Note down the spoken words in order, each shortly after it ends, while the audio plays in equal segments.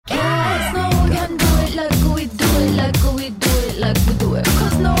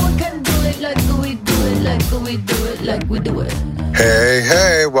motherfucker, we do it like we do it.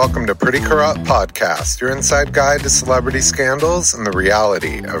 Hey, welcome to Pretty Corrupt Podcast, your inside guide to celebrity scandals and the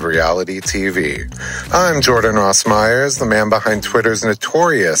reality of reality TV. I'm Jordan Ross Myers, the man behind Twitter's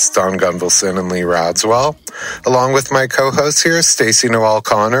notorious Don Gunvalson and Lee Radswell. Along with my co-hosts here, Stacey Noel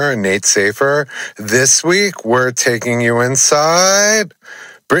Connor and Nate Safer. This week, we're taking you inside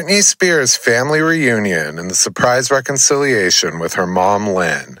Britney Spears' family reunion and the surprise reconciliation with her mom,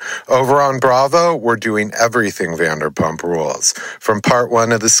 Lynn. Over on Bravo, we're doing everything Vanderpump Rules. From part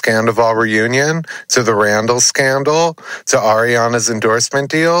one of the Scandoval reunion, to the Randall scandal, to Ariana's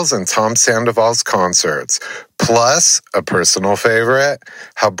endorsement deals, and Tom Sandoval's concerts. Plus, a personal favorite,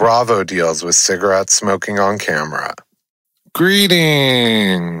 how Bravo deals with cigarette smoking on camera.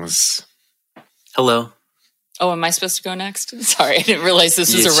 Greetings. Hello. Oh, am I supposed to go next? Sorry, I didn't realize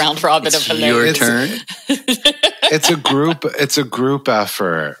this was a round robin of your turn. It's a group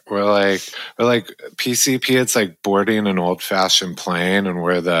effort. We're like PCP. It's like boarding an old fashioned plane, and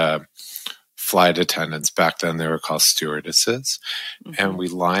we're the flight attendants. Back then, they were called stewardesses, and we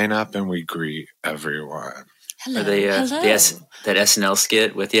line up and we greet everyone. Hello. Are they that SNL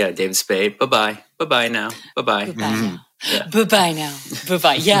skit with David Spade? Bye now. Bye now. Yeah. Bye now.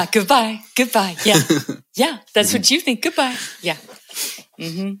 Bye. Yeah. Goodbye. Yeah. Yeah. That's what you think. Goodbye. Yeah.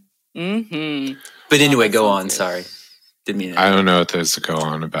 But anyway, go on. Good. Sorry. Didn't mean that. I don't know what there's to go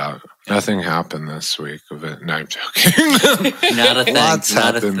on about. Nothing happened this week of it. No, I'm joking. Not a thing. Lots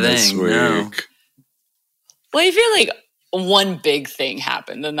Not happened a this thing. week. No. Well, I feel like one big thing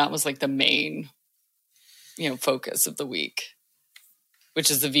happened, and that was like the main, focus of the week, which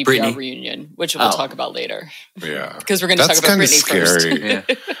is the VPR Britney. Reunion, which we'll talk about later. Yeah. Because we're going to talk about Britney scary. first. Yeah.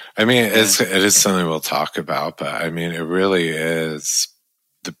 I mean, it is something we'll talk about, but I mean, it really is.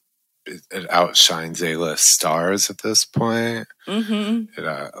 It outshines A-list stars at this point.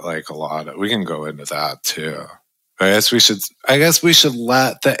 Mm-hmm. Like a lot of, we can go into that too. I guess we should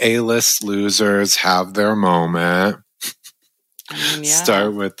let the A-list losers have their moment.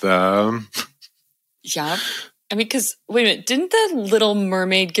 Start with them. Yeah. I mean, because, wait a minute, didn't The Little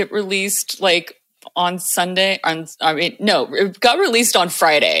Mermaid get released, on Sunday? It got released on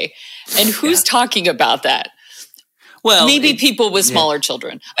Friday. And who's talking about that? Well, maybe people with smaller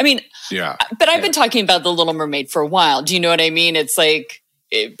children. I mean, but I've been talking about The Little Mermaid for a while. Do you know what I mean? It's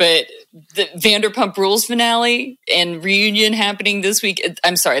but the Vanderpump Rules finale and reunion happening this week.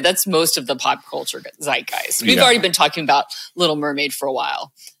 I'm sorry, that's most of the pop culture zeitgeist. We've already been talking about Little Mermaid for a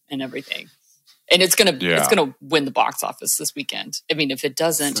while and everything. And it's gonna win the box office this weekend. I mean, if it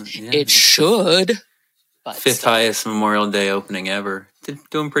doesn't, it should. But fifth highest Memorial Day opening ever.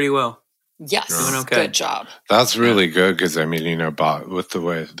 Doing pretty well. Yes, doing okay. Good job. That's really good because I mean, with the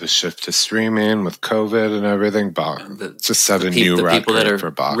way the shift to streaming, with COVID and everything, just set a new record people that are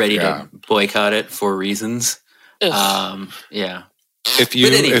for box. Ready to boycott it for reasons. Yeah. If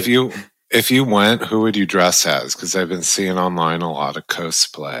you went, who would you dress as? Because I've been seeing online a lot of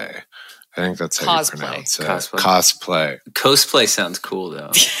cosplay. I think that's how you pronounce it. Cosplay. Cosplay sounds cool,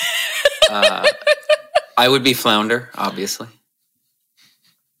 though. I would be Flounder, obviously.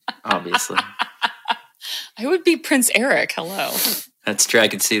 I would be Prince Eric. Hello. That's true. I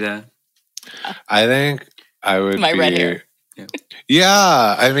could see that. I think I would my red hair.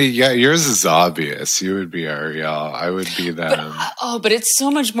 Yeah. I mean, yours is obvious. You would be Ariel. I would be them. But it's so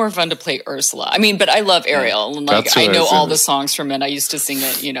much more fun to play Ursula. I mean, but I love Ariel. And I know all the songs from it. I used to sing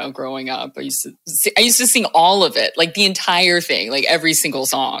it, growing up. I used to sing all of it, like the entire thing, like every single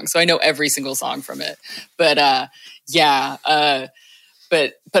song. So I know every single song from it. But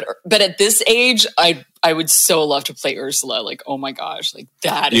But at this age, I would so love to play Ursula. Like, oh my gosh, like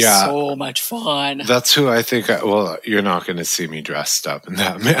that is so much fun. That's who I think. You're not going to see me dressed up in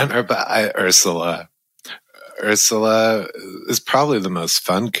that manner, but Ursula is probably the most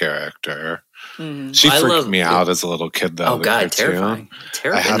fun character. Mm-hmm. She freaked me out as a little kid, though. Oh God, terrifying!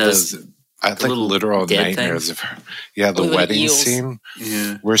 I had literal nightmares of her. Yeah, the wedding scene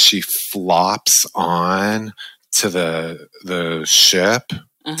where she flops on to the ship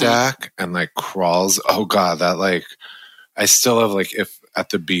deck and crawls. Oh God, that I still have if at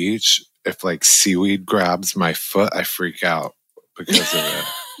the beach, if seaweed grabs my foot, I freak out because of it.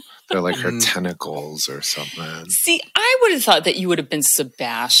 They're her tentacles or something. See, I would have thought that you would have been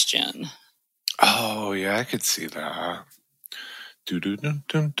Sebastian. Oh yeah, I could see that.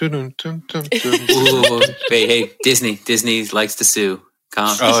 Hey, Disney likes to sue.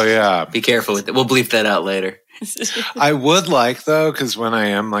 Oh yeah, be careful with it. We'll bleep that out later. I would though, because when I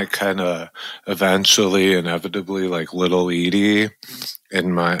am kind of eventually, inevitably little Edie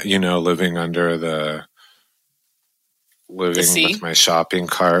in my, living with my shopping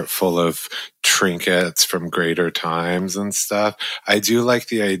cart full of trinkets from greater times and stuff. I do like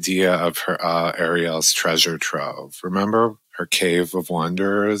the idea of her Ariel's treasure trove. Remember her cave of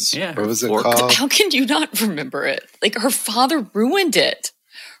wonders? Yeah, what was it called? How can you not remember it? Like, her father ruined it.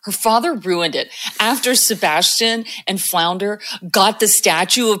 Her father ruined it. After Sebastian and Flounder got the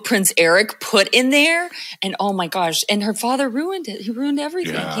statue of Prince Eric put in there, and oh my gosh, and her father ruined it. He ruined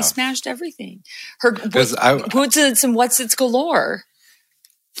everything. Yeah. He smashed everything. What's it's galore.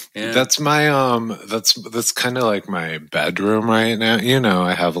 Yeah. That's my that's kind of like my bedroom right now. You know,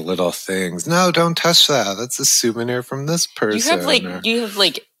 I have little things. No, don't touch that. That's a souvenir from this person.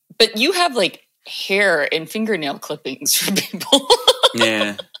 You have hair and fingernail clippings for people.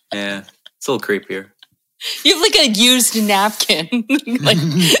 Yeah. It's a little creepier. You have like a used napkin,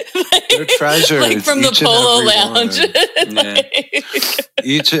 They're treasures, like from the Polo Lounge. Yeah.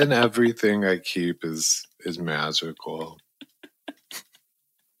 Each and everything I keep is magical.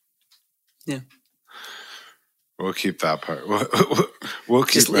 Yeah, we'll keep that part. We'll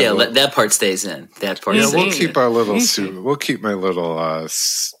keep that part stays in. That part. Yeah, we'll keep our little We'll keep my little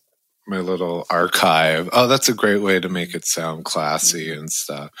archive. Oh, that's a great way to make it sound classy and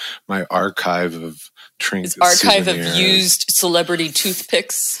stuff. My archive of trinkets. Archive souvenirs. Of used celebrity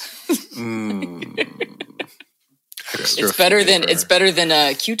toothpicks. It's better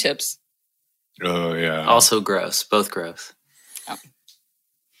than Q-tips. Oh yeah. Also gross. Both gross. Oh.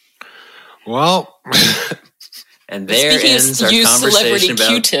 Well, and there ends our conversation about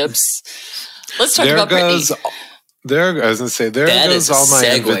Q-tips. Let's talk about Britney. I was going to say, there goes all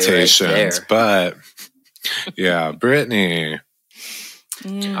my invitations. Right, but, yeah, Britney.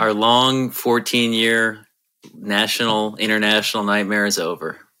 Our long 14-year national, international nightmare is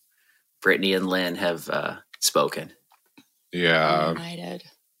over. Britney and Lynn have spoken. Yeah. Reunited.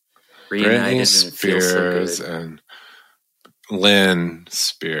 Britney Spears and Lynn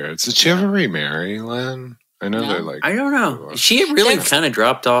Spears. Did she ever remarry, Lynn? I know they're like... I don't know. She really kind of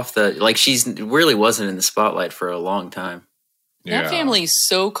dropped off she's really wasn't in the spotlight for a long time. That family is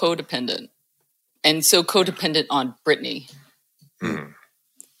so codependent. And so codependent on Britney. Mm.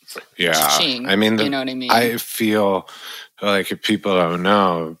 Yeah. Cha-ching, I mean, you know what I mean? I feel like if people don't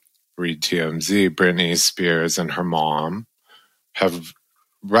know, read TMZ, Britney Spears and her mom have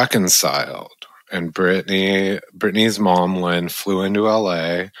reconciled. And Britney's mom, Lynn, flew into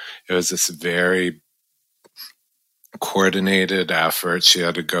LA. It was this very coordinated effort. She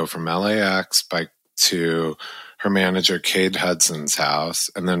had to go from LAX to her manager Cade Hudson's house,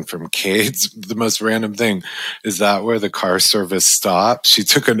 and then from Cade's, the most random thing is that where the car service stopped, she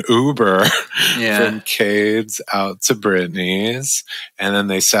took an Uber from Cade's out to Britney's, and then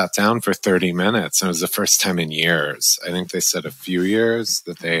they sat down for 30 minutes, and it was the first time in years. I think they said a few years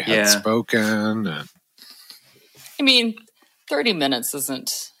that they had spoken. And I mean, 30 minutes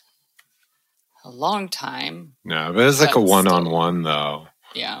isn't a long time. No, but it was like a one-on-one though.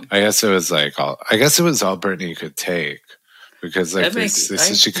 Yeah. I guess it was all Britney could take, because they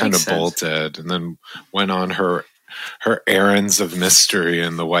said she kind of bolted and then went on her errands of mystery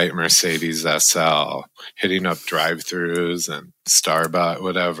in the white Mercedes SL, hitting up drive-thrus and Starbucks,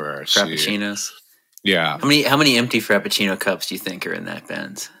 whatever. Frappuccinos. Yeah. How many empty Frappuccino cups do you think are in that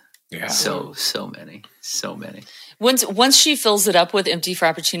Benz? Yeah. So many. Once she fills it up with empty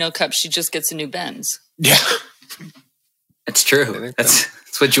Frappuccino cups, she just gets a new Benz. Yeah. That's true. That's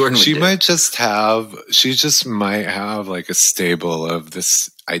what Jordan would do. She just might have like a stable of this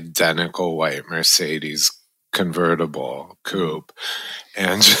identical white Mercedes convertible coupe.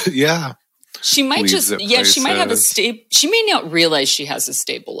 And she might she might have she may not realize she has a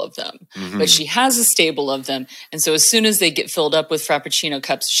stable of them, but she has a stable of them. And so as soon as they get filled up with Frappuccino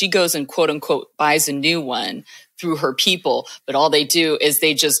cups, she goes and quote unquote buys a new one through her people. But all they do is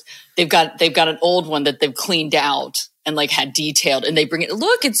they've got an old one that they've cleaned out and like had detailed, and they bring it,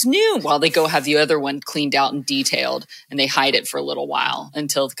 look, it's new, while they go have the other one cleaned out and detailed, and they hide it for a little while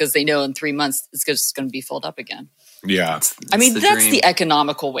because they know in 3 months it's just going to be filled up again. Yeah. That's the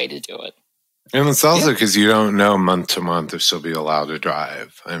economical way to do it. And it's also because you don't know month to month if she'll be allowed to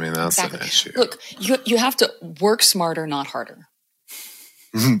drive. I mean, that's an issue. Look, you have to work smarter, not harder.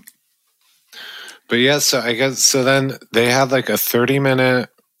 But so then they had like a 30-minute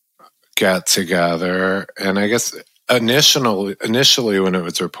get together, and I guess initially when it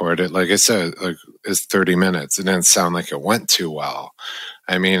was reported, like I said, like it's 30 minutes. It didn't sound like it went too well.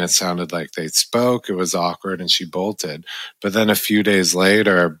 I mean, it sounded like they spoke, it was awkward, and she bolted. But then a few days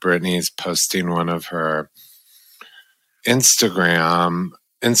later, Britney's posting one of her Instagram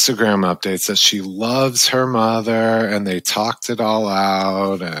updates that she loves her mother and they talked it all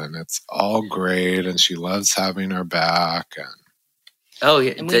out and it's all great and she loves having her back. And Oh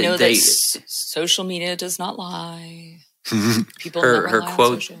yeah, and we know that social media does not lie. People never lie on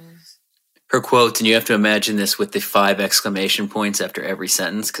socials. Her quote, and you have to imagine this with the 5 exclamation points after every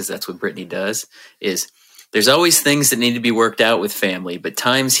sentence, because that's what Britney does, is there's always things that need to be worked out with family, but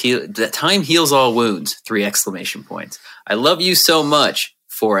time heals all wounds, 3 exclamation points. I love you so much,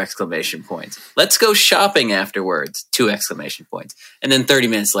 4 exclamation points. Let's go shopping afterwards, 2 exclamation points. And then 30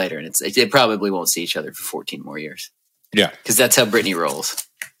 minutes later, and they probably won't see each other for 14 more years. Yeah. Because that's how Britney rolls.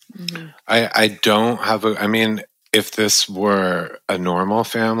 Mm-hmm. I don't have I mean, if this were a normal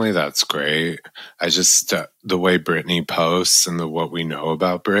family, that's great. I just, the way Britney posts and what we know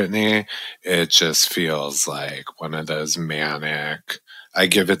about Britney, it just feels like one of those manic, I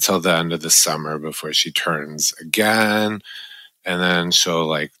give it till the end of the summer before she turns again. And then she'll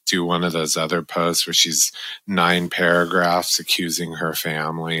like do one of those other posts where she's 9 paragraphs accusing her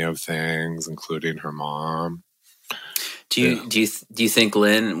family of things, including her mom. Do you think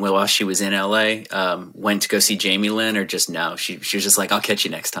Lynn, while she was in LA, went to go see Jamie Lynn, or just no? She was just like, "I'll catch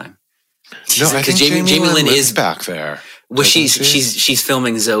you next time." No, I think Jamie Lynn is back there. Well, she's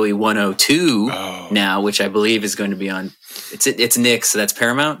filming Zoe 102 now, which I believe is going to be on. It's Nick, so that's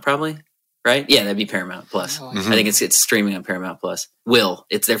Paramount, probably, right? Yeah, that'd be Paramount Plus. I think it's streaming on Paramount Plus.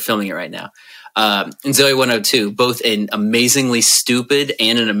 They're filming it right now. And Zoe 102, both an amazingly stupid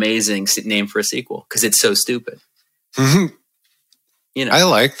and an amazing name for a sequel because it's so stupid. You know, I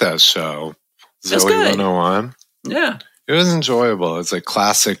like that show. Zoe 101. Yeah, it was enjoyable. It's like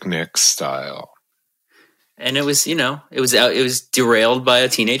classic Nick style, and it was it was derailed by a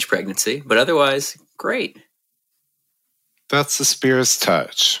teenage pregnancy, but otherwise great. That's the Spears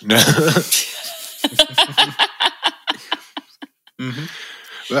touch.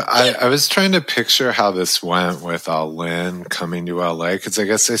 I was trying to picture how this went with Lynn coming to LA, because I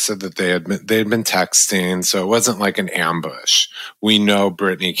guess they said that they had been texting, so it wasn't like an ambush. We know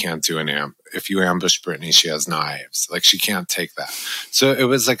Britney can't do an ambush. If you ambush Britney, she has knives. Like, she can't take that. So it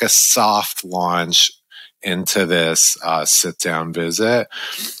was like a soft launch into this sit-down visit.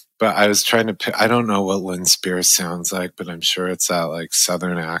 But I was trying to I don't know what Lynn Spears sounds like, but I'm sure it's that like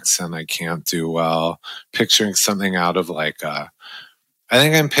Southern accent I can't do well. Picturing something out of like I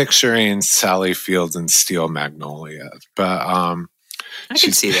think I'm picturing Sally Fields and Steel Magnolias, but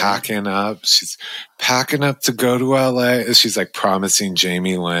she's packing up. She's packing up to go to LA. She's like promising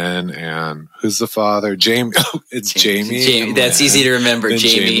Jamie Lynn, and who's the father? Jamie. Oh, it's Jamie. That's easy to remember.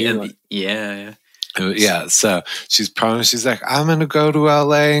 Jamie. Yeah. Yeah, so she's promised. She's like, I'm gonna go to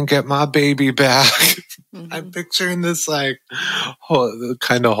LA and get my baby back. I'm picturing this like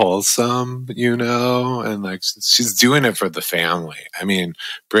kind of wholesome, you know, and like she's doing it for the family. I mean,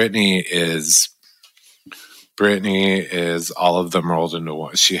 Britney is all of them rolled into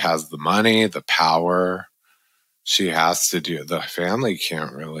one. She has the money, the power. She has to do. The family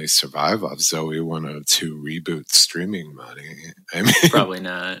can't really survive off Zoe 102 reboot streaming money. I mean, probably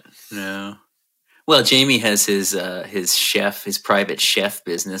not. No. Well, Jamie has his private chef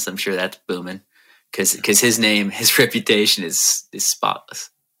business. I'm sure that's booming because his reputation is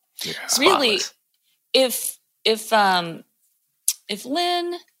spotless. Yeah. Really, if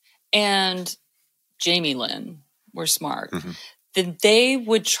Lynn and Jamie Lynn were smart, then they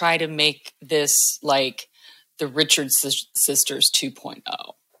would try to make this like the Richards Sisters 2.0,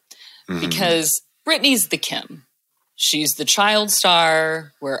 because Britney's the Kim. She's the child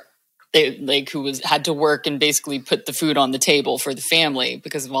star where who had to work and basically put the food on the table for the family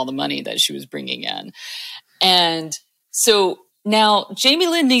because of all the money that she was bringing in. And so now Jamie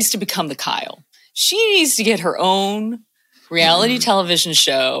Lynn needs to become the Kyle. She needs to get her own reality television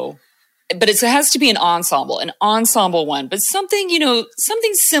show, but it has to be an ensemble one, but something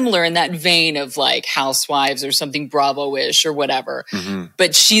similar in that vein of like Housewives or something Bravo-ish or whatever.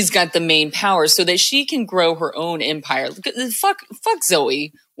 But she's got the main power so that she can grow her own empire. Fuck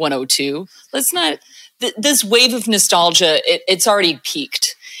Zoe 102. Let's not. This wave of nostalgia, it's already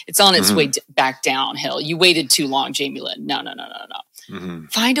peaked. It's on its way back downhill. You waited too long, Jamie Lynn. No.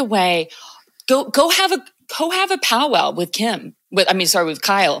 Find a way. Go have a powwow with Kim. With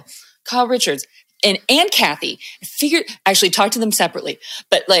Kyle Richards and Kathy. Actually talk to them separately,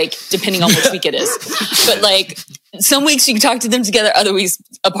 but like depending on which week it is. But like some weeks you can talk to them together, other weeks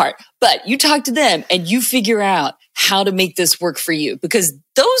apart. But you talk to them and you figure out how to make this work for you, because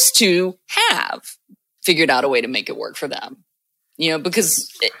those two have figured out a way to make it work for them. Because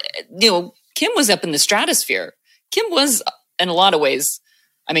Kim was up in the stratosphere. Kim was in a lot of ways,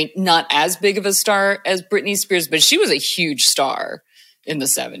 not as big of a star as Britney Spears, but she was a huge star. in the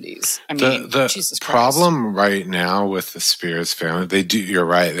 70s. I mean, the Jesus Christ. problem right now with the Spears problem right now with the Spears family, you're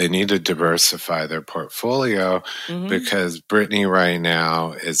right, they need to diversify their portfolio because Britney right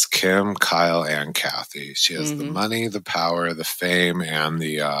now is Kim, Kyle, and Kathy. She has the money, the power, the fame, and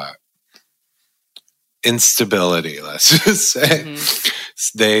the instability, let's just say.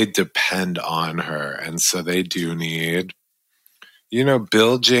 They depend on her, and so they do need,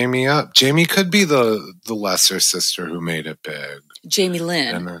 build Jamie up. Jamie could be the lesser sister who made it big. Jamie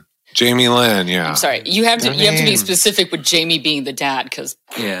Lynn. Jamie Lynn, yeah. I'm sorry. You have to be specific with Jamie being the dad, because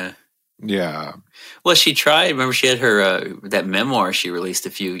yeah. Well, she tried. Remember, she had her that memoir she released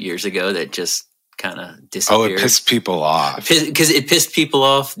a few years ago that just kind of disappeared. Oh, it pissed people off. Because it pissed people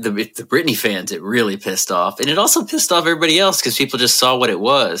off. The Britney fans, it really pissed off, and it also pissed off everybody else because people just saw what it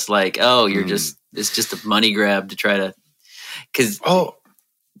was. Like, oh, it's just a money grab to try to. That's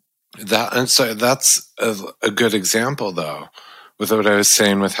a good example, though, with what I was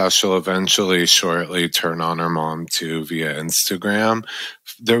saying with how she'll eventually shortly turn on her mom too via Instagram.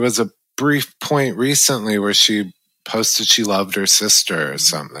 There was a brief point recently where she posted she loved her sister or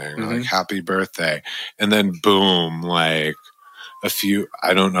something, like happy birthday, and then boom, like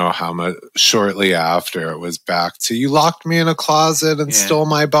I don't know how much, shortly after it was back to, you locked me in a closet and stole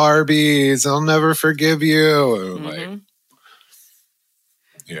my Barbies, I'll never forgive you. Like,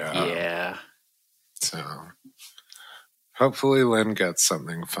 yeah. So hopefully Lynn gets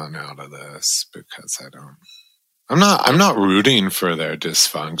something fun out of this, because I'm not rooting for their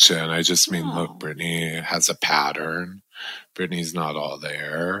dysfunction. I just mean, look, Britney has a pattern. Britney's not all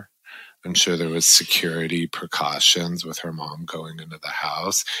there. I'm sure there was security precautions with her mom going into the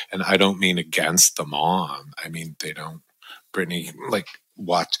house. And I don't mean against the mom. I mean, Britney,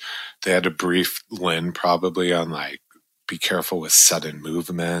 they had to brief Lynn probably on, be careful with sudden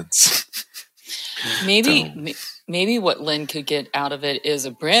movements. Maybe what Lynn could get out of it is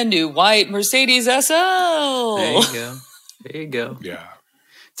a brand new white Mercedes SL. There you go. Yeah.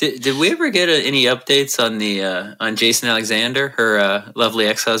 Did we ever get any updates on on Jason Alexander, her lovely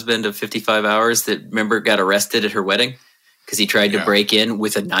ex-husband of 55 Hours that, remember, got arrested at her wedding because he tried to break in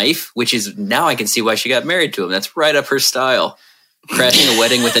with a knife, which is, now I can see why she got married to him. That's right up her style. Crashing a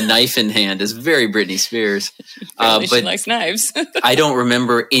wedding with a knife in hand is very Britney Spears. But she likes knives. I don't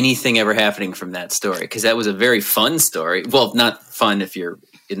remember anything ever happening from that story, because that was a very fun story. Well, not fun if you're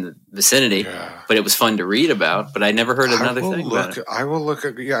in the vicinity, but it was fun to read about. But I never heard another thing about it. I will look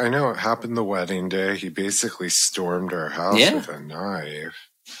at, I know it happened the wedding day. He basically stormed her house with a knife.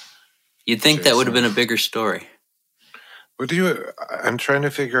 You'd think that would have been a bigger story. I'm trying to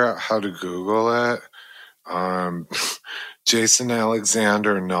figure out how to Google it. Jason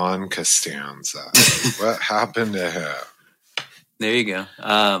Alexander non-Costanza. What happened to him? There you go.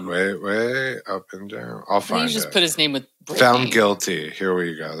 Wait, up and down. I'll find it. You just put his name with Britney. Found guilty. Here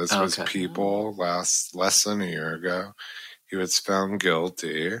we go. This was People less than a year ago. He was found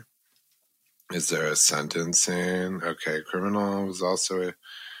guilty. Is there a sentencing? Okay, criminal was also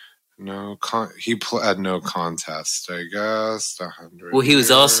he had no contest, I guess. 100. Well, he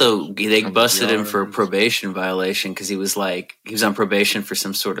was also, they busted him for a probation violation because he was on probation for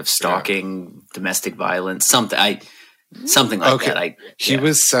some sort of stalking, domestic violence, something like that. He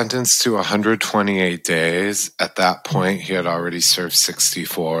was sentenced to 128 days. At that point, he had already served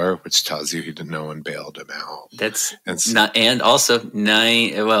 64, which tells you no one bailed him out. That's not, and also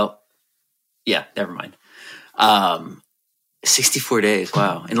 9. Well, yeah, never mind. 64 days.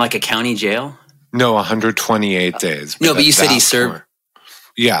 Wow. In a county jail? No, 128 days. No, but you said he served.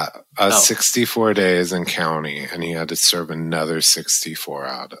 64 days in county, and he had to serve another 64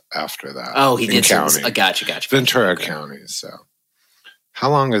 out after that. Oh, he did. County. Gotcha. Ventura County. So, how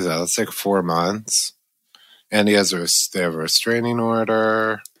long is that? That's 4 months. And they have a restraining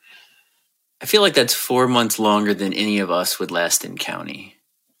order. I feel like that's 4 months longer than any of us would last in county.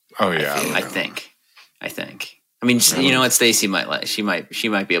 Oh yeah, I think. I mean, you know what? Stacey might she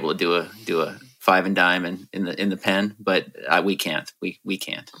might be able to do a 5 and dime in the pen, but we can't. We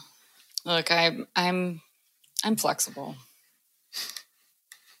can't. Look, I'm flexible.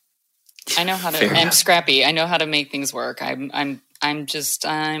 I know how to. I'm scrappy. I know how to make things work. I'm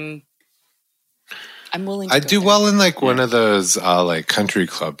willing to. I do well in one of those country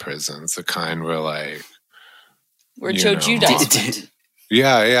club prisons, the kind where Joe Judas.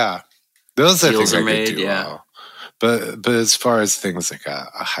 Yeah. Those I think are I made, could do well. But as far as things like a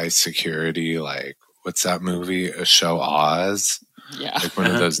high security, what's that movie? A Show Oz? Yeah. One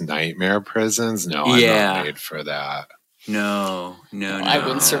of those nightmare prisons? No, I'm not made for that. No. I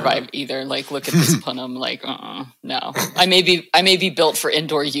wouldn't survive either. Like, look at this punum. Like, no. I may be built for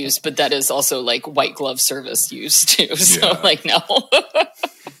indoor use, but that is also like white glove service use too. So like, no.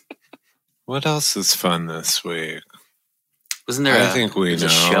 What else is fun this week? Wasn't there a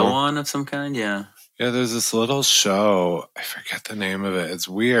show on of some kind? Yeah. Yeah, there's this little show. I forget the name of it. It's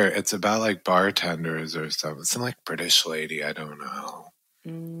weird. It's about like bartenders or something. Some like British lady. I don't know.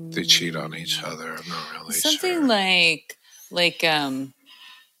 They cheat on each other. I'm not really sure. Something like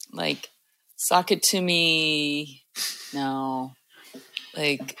Sock It To Me. No.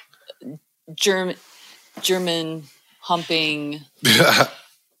 Like German humping.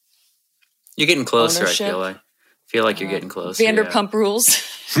 You're getting closer, ownership. I feel like you're getting closer. Vanderpump Rules.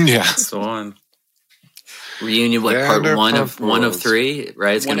 Yeah. That's the one. Reunion, part one of three,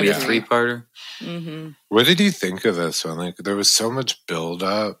 right? It's going to be a three-parter. Mm-hmm. What did you think of this one? Like, there was so much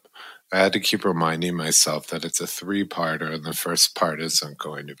build-up. I had to keep reminding myself that it's a three-parter, and the first part isn't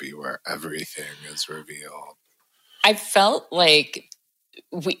going to be where everything is revealed. I felt like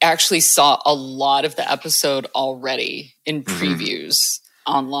we actually saw a lot of the episode already in previews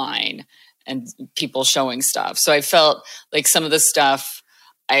online and people showing stuff. So I felt like some of the stuff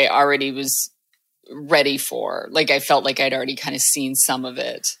I already was ready for. Like, I felt like I'd already kind of seen some of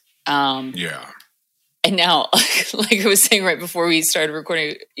it. Yeah. And now, like I was saying right before we started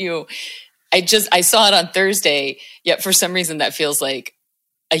recording, I saw it on Thursday, yet for some reason that feels like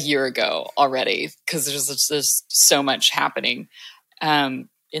a year ago already, because there's just so much happening in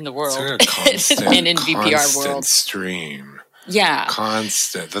the world. It's like a constant, and in VPR world. Stream. Yeah.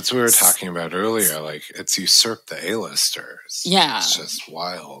 Constant. That's what we were talking about earlier. Like, it's usurped the A-listers. Yeah. It's just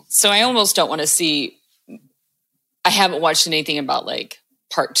wild. So I almost don't want to see, I haven't watched anything about like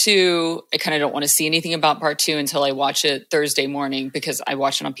part 2. I kind of don't want to see anything about part 2 until I watch it Thursday morning, because I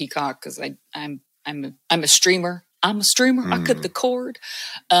watch it on Peacock, because I'm a streamer. I'm a streamer. I cut the cord.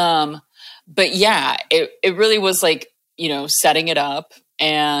 But yeah, it really was like, setting it up,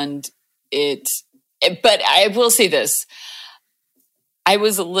 and but I will say this. I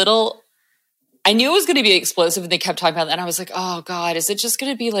knew it was going to be explosive, and they kept talking about that. And I was like, oh God, is it just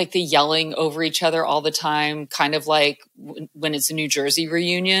going to be like the yelling over each other all the time? Kind of like when it's a New Jersey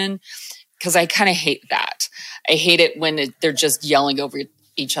reunion. Cause I kind of hate that. I hate it when they're just yelling over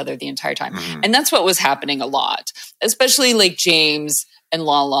each other the entire time. And that's what was happening a lot, especially like James and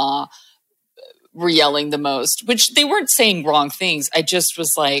Lala were yelling the most, which they weren't saying wrong things. I just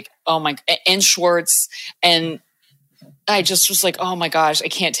was like, oh my, and Schwartz, and I just was like, oh my gosh, I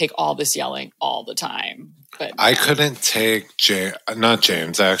can't take all this yelling all the time. But I couldn't take not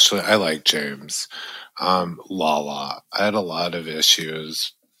James, actually. I like James. Lala. I had a lot of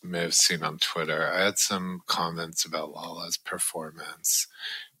issues. You may have seen on Twitter. I had some comments about Lala's performance.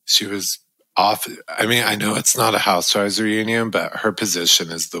 She was off. I mean, I know it's not a Housewives reunion, but her position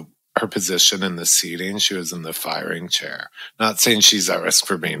in the seating, she was in the firing chair. Not saying she's at risk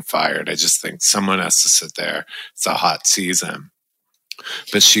for being fired. I just think someone has to sit there. It's a hot season.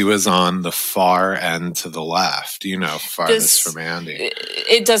 But she was on the far end to the left, farthest from Andy.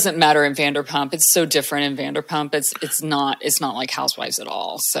 It doesn't matter in Vanderpump. It's so different in Vanderpump. It's not like Housewives at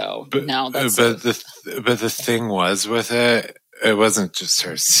all. So the thing was with it wasn't just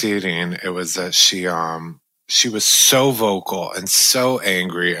her seating. It was that she was so vocal and so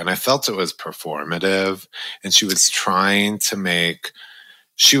angry, and I felt it was performative, and she was trying to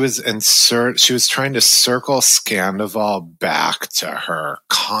trying to circle Scandoval back to her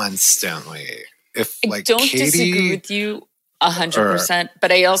constantly. I don't disagree with you 100%,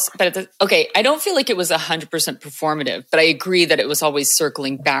 but I don't feel like it was 100% performative, but I agree that it was always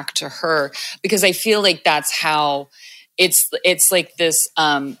circling back to her, because I feel like that's how it's like this,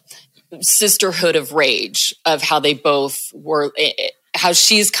 sisterhood of rage, of how they both were, how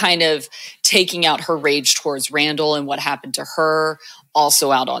she's kind of taking out her rage towards Randall and what happened to her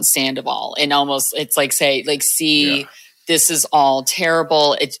also out on Sandoval. And almost it's like, this is all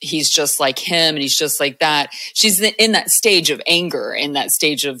terrible. He's just like him, and he's just like that. She's in that stage of anger, in that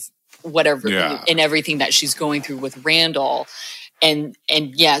stage of whatever, in everything that she's going through with Randall. And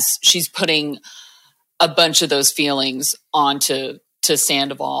yes, she's putting a bunch of those feelings onto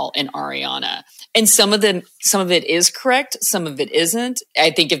Sandoval and Ariana. And some of it is correct. Some of it isn't.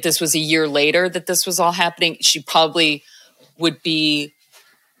 I think if this was a year later that this was all happening, she probably would be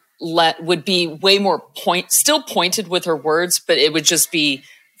way more still pointed with her words, but it would just be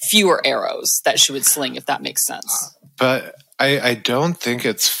fewer arrows that she would sling, if that makes sense. But I don't think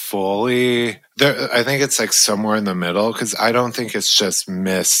it's fully there. I think it's like somewhere in the middle, because I don't think it's just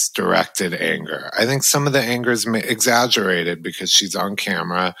misdirected anger. I think some of the anger is exaggerated because she's on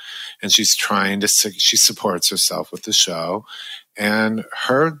camera and she's trying to, she supports herself with the show, and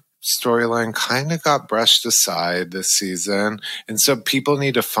her storyline kind of got brushed aside this season, and so people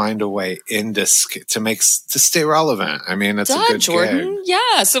need to find a way to stay relevant. I mean, it's a good Jordan. gig.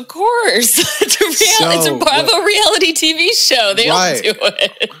 Yes, of course. It's a Bravo reality TV show. They all do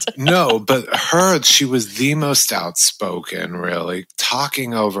it. No, but she was the most outspoken, really,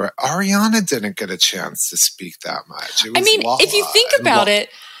 talking over. Ariana didn't get a chance to speak that much. I mean, if you think about it,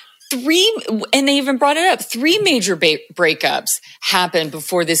 and they even brought it up, 3 major breakups happened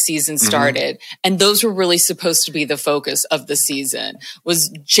before the season started. And those were really supposed to be the focus of the season, was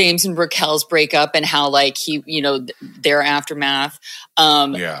James and Raquel's breakup and how, like, their aftermath,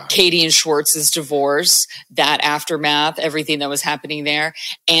 Katie and Schwartz's divorce, that aftermath, everything that was happening there,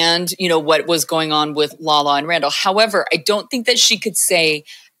 and, what was going on with Lala and Randall. However, I don't think that she could say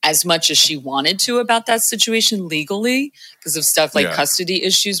as much as she wanted to about that situation legally, because of stuff like custody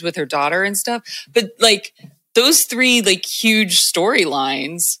issues with her daughter and stuff. But like those 3 like huge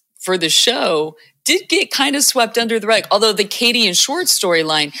storylines for the show did get kind of swept under the rug. Although the Katie and Schwartz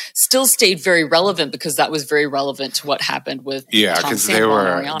storyline still stayed very relevant, because that was very relevant to what happened with because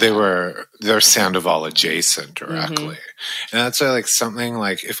they're Sandoval adjacent directly. And that's why, like, something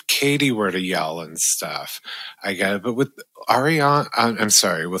like if Katie were to yell and stuff, I get it. But with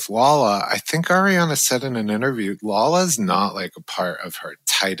Ariana, with Lala, I think Ariana said in an interview, Lala's not like a part of her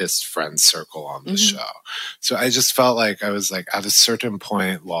tightest friend circle on the show. So I just felt like I was like, at a certain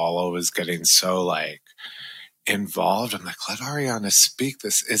point, Lala was getting so like involved. I'm like, let Ariana speak.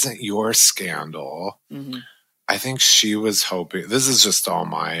 This isn't your scandal. I think she was hoping, this is just all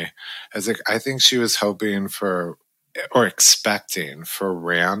I think she was hoping for, or expecting for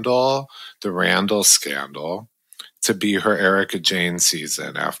the Randall scandal to be her Erica Jane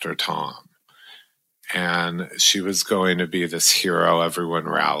season after Tom. And she was going to be this hero everyone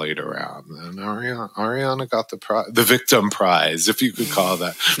rallied around. And Ariana got the victim prize, if you could call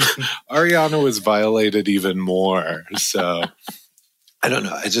that. Ariana was violated even more. So I don't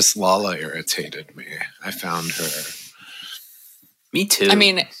know. Lala irritated me. I found her. Me too. I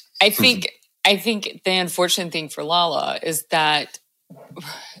mean, I think the unfortunate thing for Lala is that,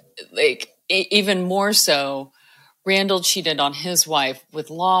 like, even more so, Randall cheated on his wife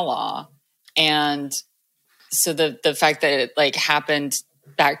with Lala, and so the fact that it like happened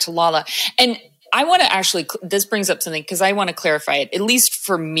back to Lala. And I want to actually, this brings up something, because I want to clarify it, at least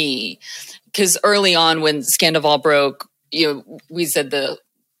for me, because early on when Scandoval broke, we said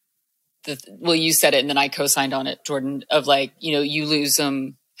well, you said it and then I co-signed on it, Jordan, of like, you lose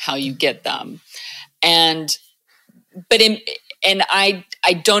them how you get them. And I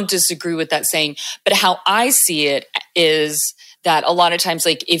don't disagree with that saying, but how I see it is that a lot of times,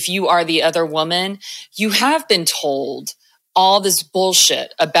 like, if you are the other woman, you have been told all this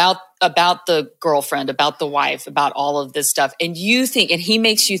bullshit about the girlfriend, about the wife, about all of this stuff. And he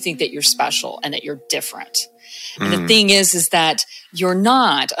makes you think that you're special and that you're different. And the thing is that you're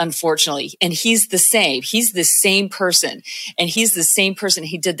not, unfortunately. And he's the same. He's the same person. And he's the same person.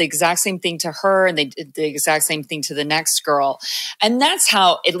 He did the exact same thing to her, and they did the exact same thing to the next girl. And that's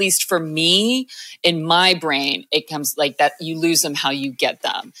how, at least for me, in my brain, it comes like that. You lose them how you get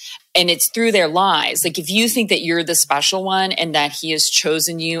them. And it's through their lies. Like, if you think that you're the special one and that he has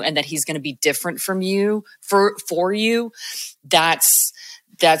chosen you and that he's going to be different from you for you, that's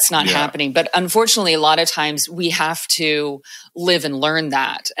not happening. But unfortunately, a lot of times we have to live and learn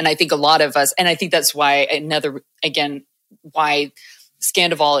that. And I think a lot of us, and I think that's why why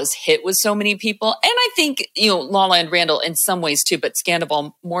Scandoval is hit with so many people. And I think, Lala and Randall in some ways too, but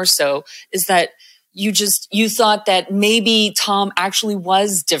Scandoval more so, is that you thought that maybe Tom actually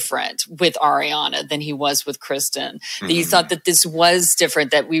was different with Ariana than he was with Kristen. That you thought that this was different,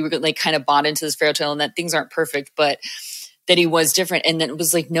 that we were like kind of bought into this fairy tale and that things aren't perfect, but that he was different. And then it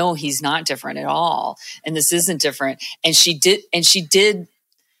was like, no, he's not different at all. And this isn't different. And she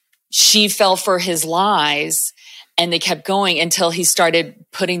fell for his lies, and they kept going until he started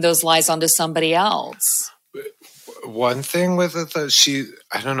putting those lies onto somebody else. One thing with it, though,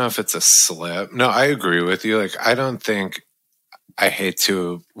 I don't know if it's a slip. No, I agree with you. Like, I hate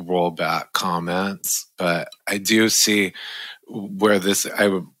to roll back comments, but I do see where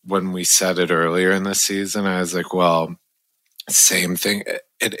when we said it earlier in the season, I was like, well, same thing.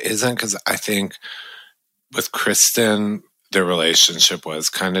 It isn't, because I think with Kristen, their relationship was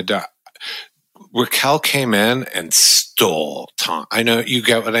kind of Raquel came in and stole Tom. I know you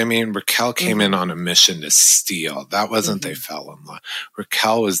get what I mean. Raquel came in on a mission to steal. That wasn't they fell in love.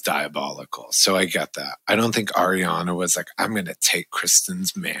 Raquel was diabolical. So I get that. I don't think Ariana was like, I'm going to take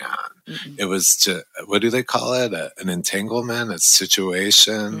Kristen's man. It was to, what do they call it? An entanglement, a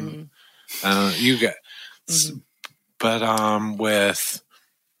situation. You get, but with,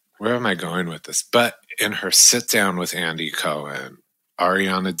 where am I going with this? But in her sit down with Andy Cohen,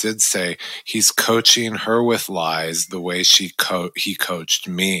 Ariana did say he's coaching her with lies the way he coached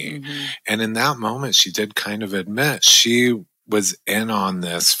me. And in that moment, she did kind of admit she was in on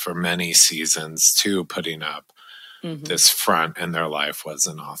this for many seasons too, putting up this front, and their life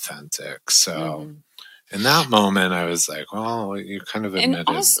wasn't authentic. So in that moment, I was like, well, you kind of admitted. And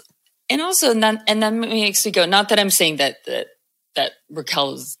that makes me go, not that I'm saying that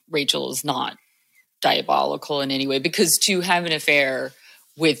Rachel is not diabolical in any way, because to have an affair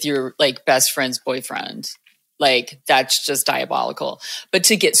with your like best friend's boyfriend, like that's just diabolical. But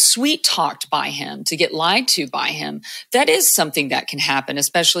to get sweet talked by him, to get lied to by him, that is something that can happen,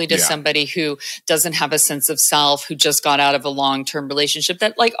 especially to somebody who doesn't have a sense of self, who just got out of a long-term relationship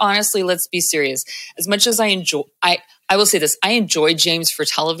that, like, honestly, let's be serious. As much as I will say this, I enjoy James for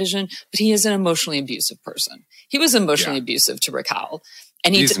television, but he is an emotionally abusive person. He was emotionally abusive to Raquel.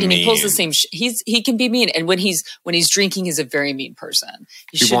 And he pulls the same. He can be mean, and when he's drinking, he's a very mean person.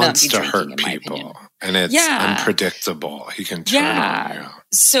 He should wants not be to drinking, hurt in my people, opinion. and it's unpredictable. He can turn on you.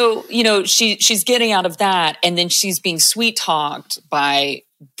 So she's getting out of that, and then she's being sweet talked by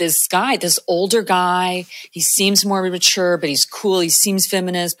this guy, this older guy. He seems more mature, but he's cool. He seems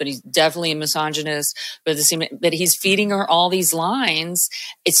feminist, but he's definitely a misogynist. But he's feeding her all these lines.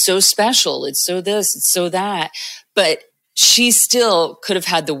 It's so special. It's so this. It's so that. But she still could have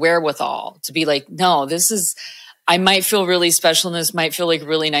had the wherewithal to be like, no, I might feel really special and this might feel like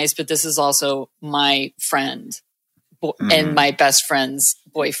really nice, but this is also my friend and my best friend's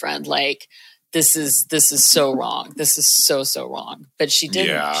boyfriend. Like, this is so wrong. This is so wrong. But she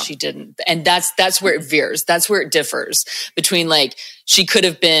didn't. She didn't. And that's where it veers. That's where it differs between, like, she could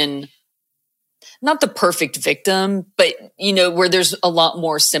have been not the perfect victim, but where there's a lot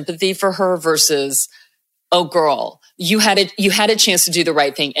more sympathy for her versus, oh girl, you had a chance to do the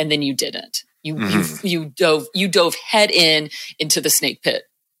right thing and then you didn't. You dove head into the snake pit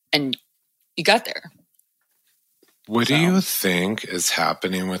and you got there. What do you think is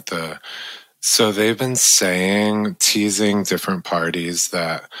happening with so they've been teasing different parties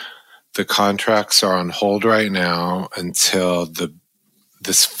that the contracts are on hold right now until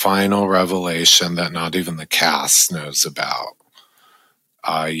this final revelation that not even the cast knows about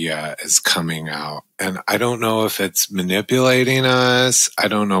is coming out. And I don't know if it's manipulating us. I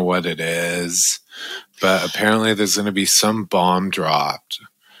don't know what it is, but apparently there's going to be some bomb dropped.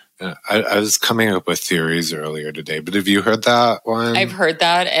 I was coming up with theories earlier today, but have you heard that one? I've heard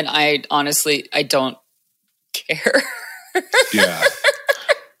that, and I honestly, I don't care. Yeah.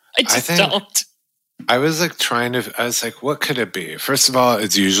 I don't. I was like, what could it be? First of all,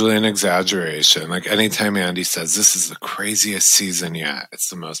 it's usually an exaggeration. Like, anytime Andy says, this is the craziest season yet, it's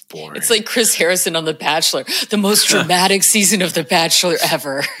the most boring. It's like Chris Harrison on The Bachelor, the most dramatic season of The Bachelor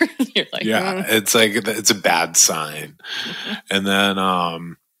ever. You're like, it's like, it's a bad sign. And then,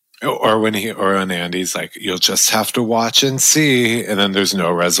 or when Andy's like, you'll just have to watch and see. And then there's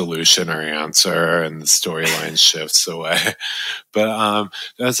no resolution or answer and the storyline shifts away. But I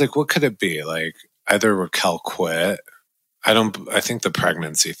was like, what could it be? Like, either Raquel quit. I think the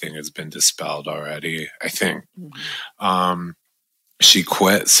pregnancy thing has been dispelled already. I think she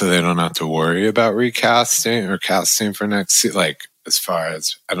quit so they don't have to worry about recasting or casting for next season. Like, as far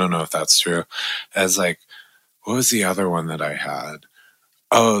as, I don't know if that's true. As like, what was the other one that I had?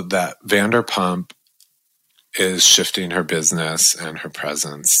 Oh, that Vanderpump is shifting her business and her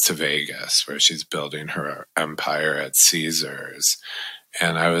presence to Vegas, where she's building her empire at Caesars.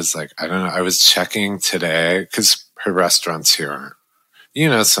 And I was like, I don't know. I was checking today because her restaurants here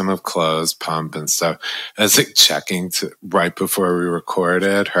aren't, some have closed, Pump and stuff. I was like checking right before we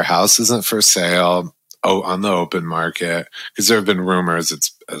recorded. Her house isn't for sale on the open market because there have been rumors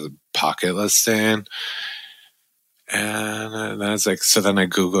it's a pocket listing. And then I was like, so then I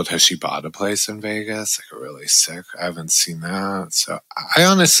Googled, has she bought a place in Vegas? Like, really sick. I haven't seen that. So I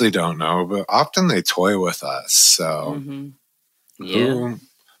honestly don't know, but often they toy with us. So I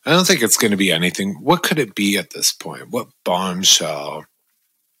don't think it's going to be anything. What could it be at this point? What bombshell?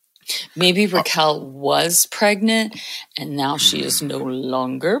 Maybe Raquel was pregnant and now she is no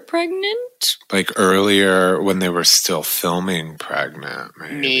longer pregnant. Like earlier when they were still filming pregnant,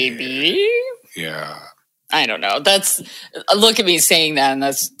 maybe. Maybe. Yeah. I don't know. Look at me saying that, and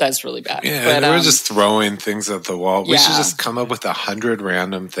that's really bad. Yeah, we're just throwing things at the wall. We should just come up with 100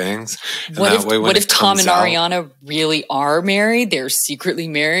 random things. And what if Tom and Ariana really are married? They're secretly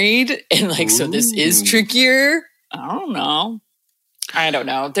married, and so this is trickier. I don't know.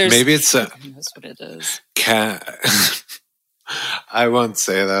 Maybe it's that's what it is. I won't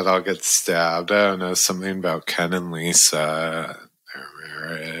say that. I'll get stabbed. I don't know, something about Ken and Lisa, their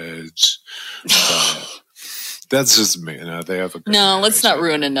marriage. That's just me. They have a good marriage. Let's not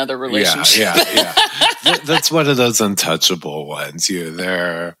ruin another relationship. Yeah. That's one of those untouchable ones.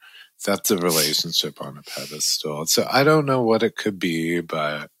 That's a relationship on a pedestal. So I don't know what it could be,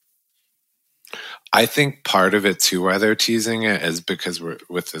 but I think part of it too, why they're teasing it, is because we're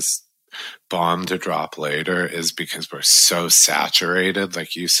with this bomb to drop later, is because we're so saturated.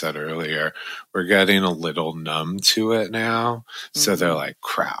 Like you said earlier, we're getting a little numb to it now. So they're like,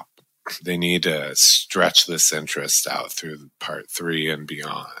 crap, they need to stretch this interest out through part 3 and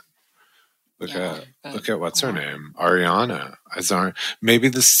beyond. Look at what's her name, Ariana. Maybe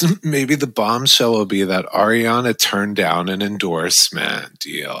the bombshell will be that Ariana turned down an endorsement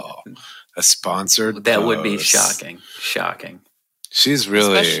deal, a sponsored. That post. Would be shocking. She's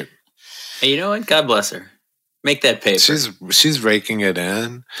really. Hey, you know what? God bless her. Make that paper. She's raking it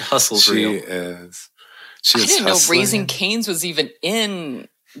in. The hustle's real. She I didn't know Raising Cane's was even in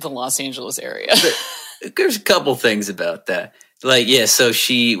the Los Angeles area. There's a couple things about that. So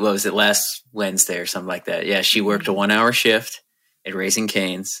she, what was it, last Wednesday or something like that? Yeah, she worked a 1-hour shift at Raising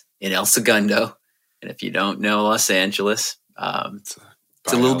Cane's in El Segundo. And if you don't know Los Angeles, it's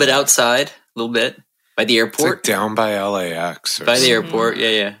a little bit outside, a little bit. By the airport? It's down by LAX. By the airport,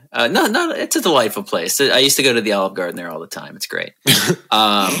 yeah. No, it's a delightful place. I used to go to the Olive Garden there all the time. It's great.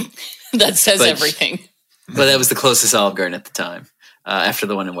 That says everything. But that was the closest Olive Garden at the time, after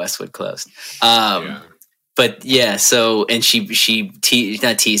the one in Westwood closed. But yeah, so, and she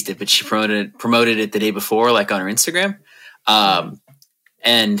not teased it, but she promoted it the day before, on her Instagram.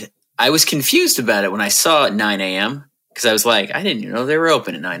 And I was confused about it when I saw it 9 a.m. because I was like, I didn't even know they were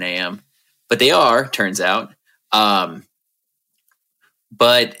open at 9 a.m. But they are, turns out. But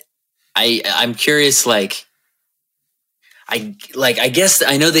I'm curious, I guess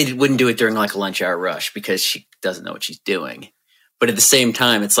I know they wouldn't do it during a lunch hour rush because she doesn't know what she's doing. But at the same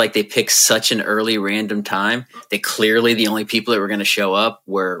time, it's like they picked such an early random time that clearly the only people that were going to show up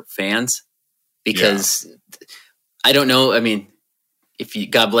were fans. Because I don't know. I mean,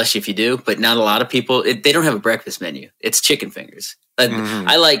 God bless you if you do, but not a lot of people. They don't have a breakfast menu. It's chicken fingers.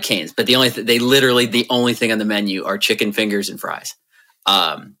 I like Cane's, but the only thing on the menu are chicken fingers and fries.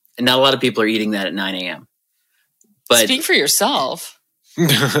 And not a lot of people are eating that at 9 a.m. But speak for yourself.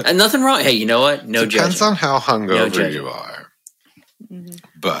 And nothing wrong. Hey, you know what? No judgment. Depends on how hungover you are. Mm-hmm.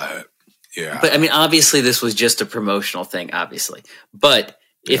 But yeah. But I mean, obviously, this was just a promotional thing. Obviously, but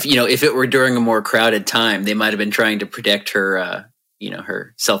if it were during a more crowded time, they might have been trying to protect her.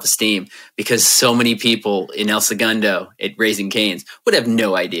 Her self-esteem, because so many people in El Segundo at Raising Cane's would have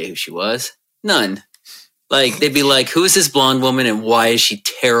no idea who she was. None. They'd be like, who is this blonde woman and why is she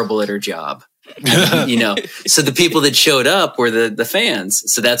terrible at her job? So the people that showed up were the fans.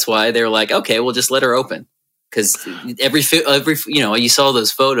 So that's why they're like, okay, we'll just let her open. Because every you saw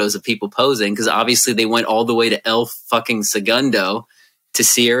those photos of people posing, because obviously they went all the way to El fucking Segundo to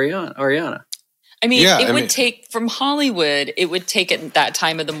see Ariana. I mean, it would take from Hollywood, it would take at that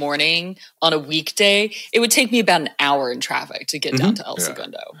time of the morning on a weekday, it would take me about an hour in traffic to get down to El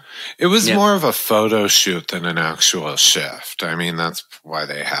Segundo. It was more of a photo shoot than an actual shift. I mean, that's why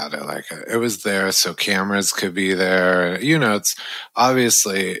they had it. It was there so cameras could be there. It's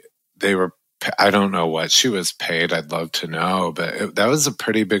obviously they were, I don't know what she was paid. I'd love to know, but that was a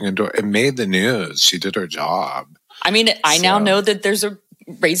pretty big it made the news. She did her job. I mean, I now know that there's a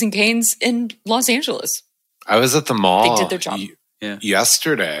Raising Cane's in Los Angeles. I was at the mall. They did their job.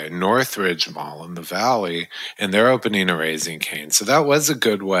 Yesterday, Northridge Mall in the Valley, and they're opening a Raising Cane's. So that was a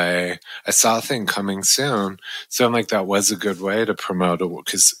good way. I saw a thing coming soon. So I'm like, that was a good way to promote it,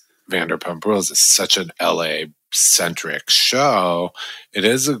 because Vanderpump Rules is such an LA-centric show. It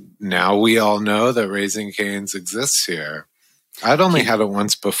is now we all know that Raising Cane's exists here. I'd only had it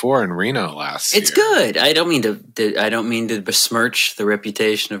once before in Reno last year. It's good. I don't mean to besmirch the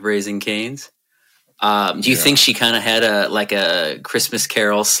reputation of Raising Cane's. Do you think she kind of had a Christmas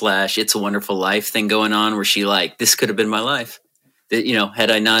Carol / It's a Wonderful Life thing going on, where she this could have been my life? That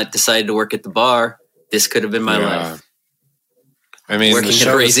had I not decided to work at the bar, this could have been my life. I mean, working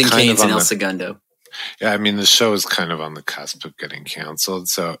at Raising Cane's in El Segundo. Yeah, I mean, the show is kind of on the cusp of getting canceled,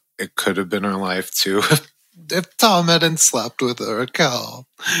 so it could have been her life too. if Tom hadn't slept with Raquel.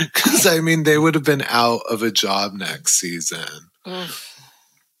 Because, I mean, they would have been out of a job next season.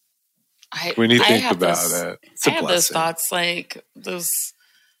 When you think about it, it's a blessing. I have those thoughts, like, those,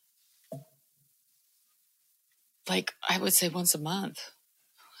 like, I would say once a month.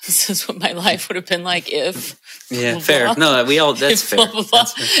 This is what my life would have been like if. Yeah, fair. No, that's fair. Blah, blah, blah.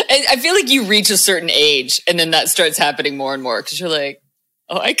 I feel like you reach a certain age and then that starts happening more and more because you're like,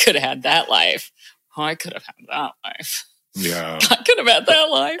 oh, I could have had that life. Oh, I could have had that life. Yeah. I could have had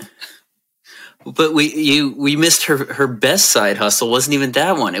that life. But we missed her best side hustle. Wasn't even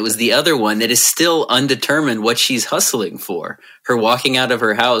that one. It was the other one that is still undetermined what she's hustling for. Her walking out of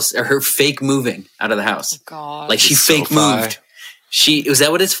her house, or her fake moving out of the house. Oh, God. Like she fake moved. Was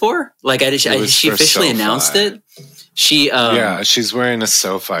that what it's for? Like she officially announced it? She's wearing a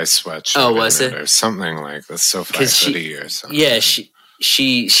SoFi sweatshirt. Oh, was it? Or something like the SoFi hoodie or something. Yeah,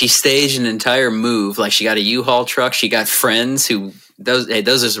 she staged an entire move. Like she got a U-Haul truck. She got friends who those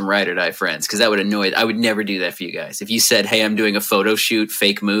are some ride or die friends, because that would annoy. I would never do that for you guys. If you said, "Hey, I'm doing a photo shoot,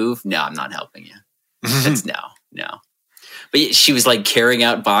 fake move," no, I'm not helping you. That's no. But she was like carrying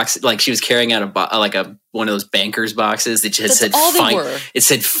out boxes, like she was carrying out one of those bankers boxes that just said It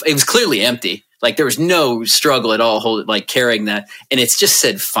said it was clearly empty. Like there was no struggle at all, like carrying that, and it's just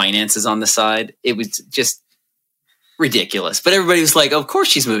said finances on the side. It was just ridiculous. But everybody was like, "Of course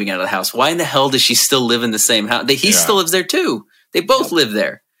she's moving out of the house. Why in the hell does she still live in the same house? He still lives there too. They both live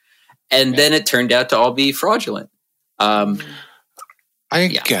there." And then it turned out to all be fraudulent. I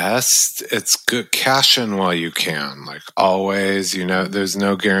guess it's good. Cash in while you can, like always. There's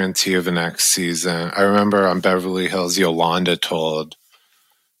no guarantee of the next season. I remember on Beverly Hills, Yolanda told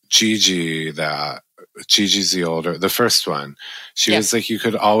Gigi that Gigi's the first one. She was like, you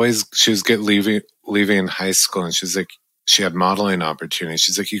could always. She was leaving high school, and she's like, she had modeling opportunities.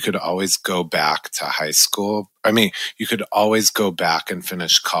 She's like, you could always go back to high school. I mean, you could always go back and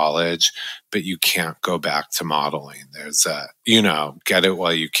finish college, but you can't go back to modeling. There's get it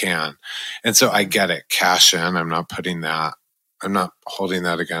while you can. And so I get it. Cash in. I'm not holding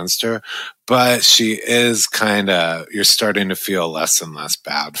that against her, but she is you're starting to feel less and less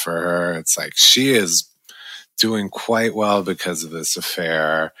bad for her. It's like she is doing quite well because of this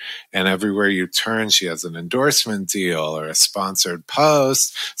affair, and everywhere you turn she has an endorsement deal or a sponsored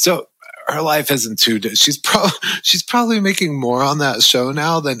post. So her life isn't she's probably making more on that show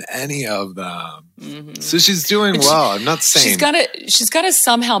now than any of them. So she's doing well. I'm not saying she's gotta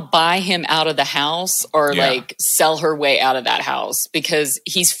somehow buy him out of the house or like sell her way out of that house, because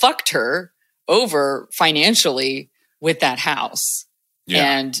he's fucked her over financially with that house.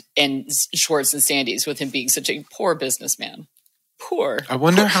 And Schwartz and Sandy's, with him being such a poor businessman. Poor. I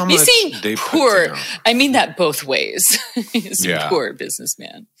wonder how much they poor. Put down. I mean that both ways. He's a poor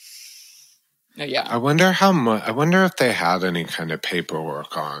businessman. Oh, yeah. I wonder how much. I wonder if they had any kind of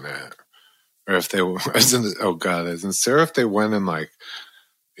paperwork on it, or if they. Isn't Sarah? If they went and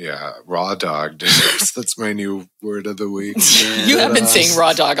raw dog dinners. That's my new word of the week. You have been saying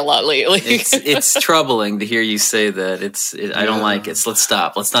raw dog a lot lately. It's troubling to hear you say that. I don't like it. So let's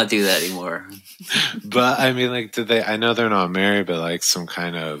stop. Let's not do that anymore. But I mean, did they? I know they're not married, but some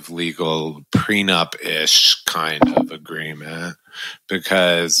kind of legal prenup-ish kind of agreement,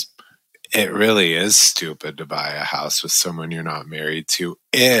 because it really is stupid to buy a house with someone you're not married to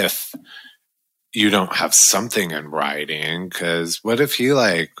if you don't have something in writing. Because what if he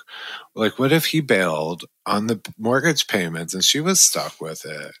what if he bailed on the mortgage payments and she was stuck with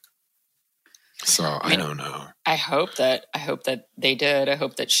it? So I don't know. I hope that they did. I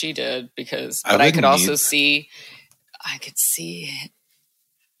hope that she did, because I could also see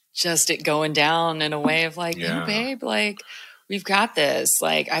just it going down in a way of no, babe, we've got this.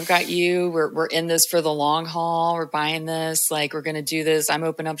 I've got you. We're in this for the long haul. We're buying this. We're going to do this. I'm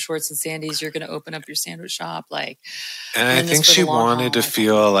opening up Schwartz and Sandy's. You're going to open up your sandwich shop. And I think she wanted to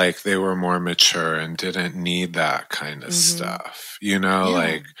feel like they were more mature and didn't need that kind of stuff.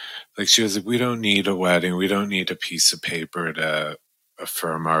 Like she was like, we don't need a wedding. We don't need a piece of paper to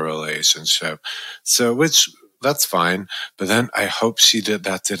affirm our relationship. So, that's fine. But then I hope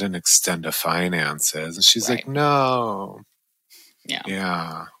that didn't extend to finances. And she's like, no.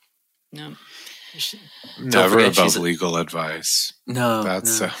 Yeah. No. Never above legal advice. No.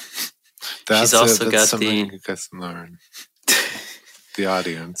 That's she's also got something you guys can learn. The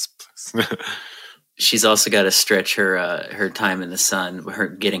audience. She's also got to stretch her time in the sun, her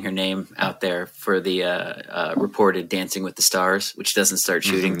getting her name out there for the reported Dancing with the Stars, which doesn't start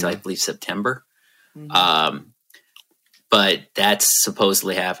shooting until I believe September. But that's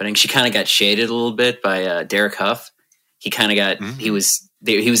supposedly happening. She kind of got shaded a little bit by Derek Huff. He kind of got he was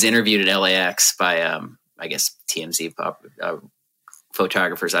interviewed at LAX by I guess TMZ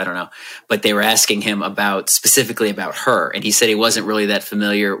photographers, I don't know, but they were asking him specifically about her, and he said he wasn't really that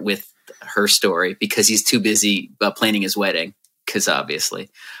familiar with her story because he's too busy planning his wedding, because obviously,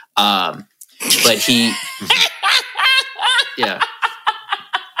 but he, yeah,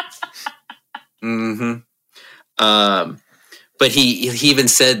 but he even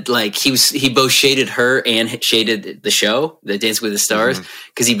said like he both shaded her and shaded the show, the Dance with the Stars,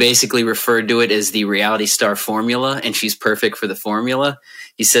 because he basically referred to it as the reality star formula, and she's perfect for the formula.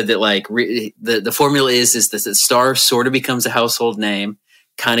 He said that like the formula is that the star sort of becomes a household name,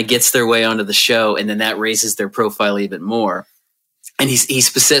 kind of gets their way onto the show, and then that raises their profile even more. And he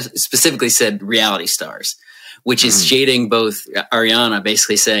specifically said reality stars, which is shading both Ariana,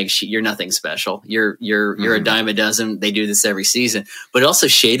 basically saying you're nothing special. You're a dime a dozen. They do this every season, but it also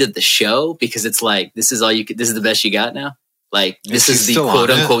shaded the show because it's like, this is all you could, this is the best you got now. Like this is the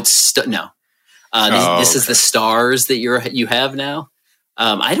quote unquote this is the stars that you have now.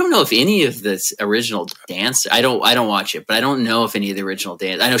 I don't know if any of the original dance. I don't watch it, but I don't know if any of the original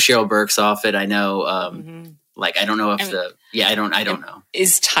dance. I know Cheryl Burke's off it. I know. Like, I don't know if I don't know.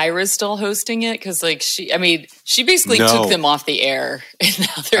 Is Tyra still hosting it? Because like she basically took them off the air, and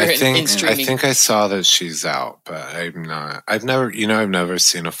now they're in streaming. I think I saw that she's out, but I'm not. I've never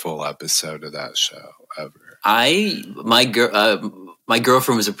seen a full episode of that show ever. My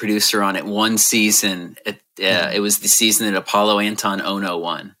girlfriend was a producer on it one season. It was the season that Apollo Anton Ono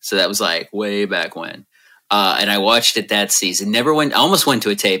won, so that was like way back when. And I watched it that season. I almost went to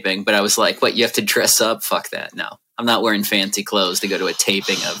a taping, but I was like, what, you have to dress up? Fuck that. No, I'm not wearing fancy clothes to go to a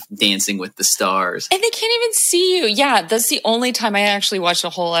taping of Dancing with the Stars. And they can't even see you. Yeah, that's the only time I actually watched a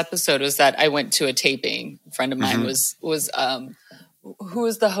whole episode was that I went to a taping. A friend of mine was who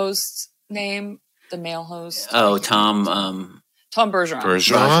was the host's name? The male host? Oh, Tom Bergeron.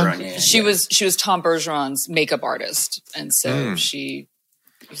 Bergeron? Yeah. She was Tom Bergeron's makeup artist. And so she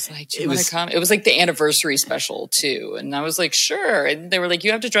was like, do you want to come? It was like the anniversary special too. And I was like, sure. And they were like,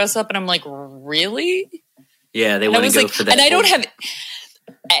 you have to dress up. And I'm like, really? Yeah, they want to go for that. And I don't have,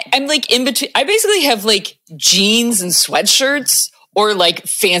 I'm like in between. I basically have like jeans and sweatshirts or like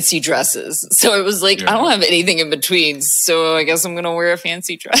fancy dresses. So it was like, I don't have anything in between. So I guess I'm going to wear a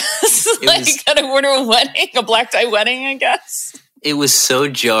fancy dress. That I wore to a wedding, a black tie wedding, I guess. It was so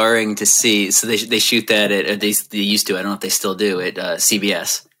jarring to see. So they shoot that at, they used to, I don't know if they still do, at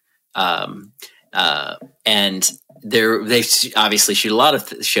CBS. And they obviously shoot a lot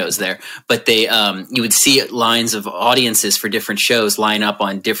of shows there, but they you would see lines of audiences for different shows line up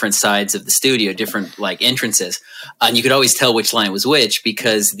on different sides of the studio, different like entrances, and you could always tell which line was which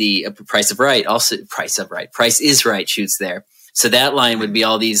because the Price is Right shoots there. So that line would be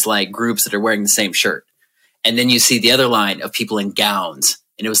all these like groups that are wearing the same shirt, and then you see the other line of people in gowns,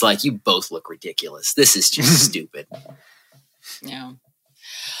 and it was like, you both look ridiculous. This is just stupid. Yeah.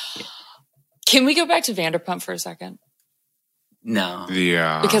 Can we go back to Vanderpump for a second? No.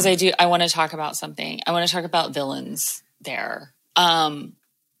 Yeah. Because I want to talk about something. I want to talk about villains there.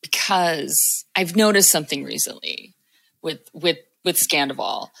 Because I've noticed something recently with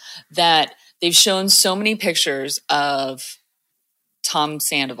Scandoval that they've shown so many pictures of Tom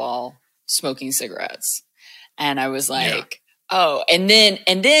Sandoval smoking cigarettes. And I was like, oh, and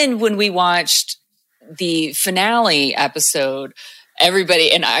then when we watched the finale episode, everybody,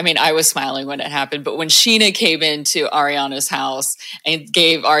 and I mean, I was smiling when it happened, but when Sheena came into Ariana's house and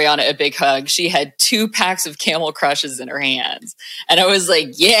gave Ariana a big hug, she had 2 packs of Camel Crushes in her hands. And I was like,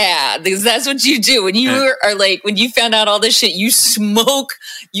 yeah, because that's what you do. When you are like, when you found out all this shit, you smoke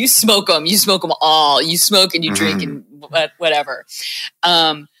them all. You smoke and you drink and whatever.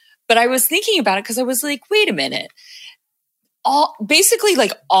 But I was thinking about it because I was like, wait a minute.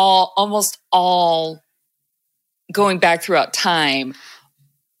 Almost all going back throughout time,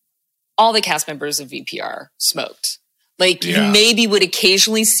 all the cast members of VPR smoked. Like you maybe would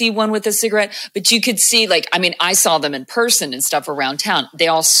occasionally see one with a cigarette, but you could see I saw them in person and stuff around town. They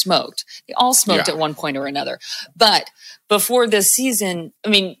all smoked. At one point or another. But before this season,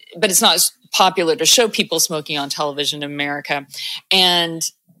 but it's not as popular to show people smoking on television in America.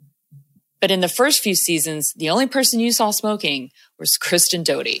 But in the first few seasons, the only person you saw smoking was Kristen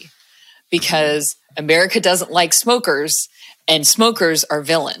Doty, because America doesn't like smokers and smokers are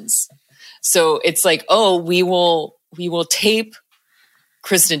villains. So it's like, oh, we will tape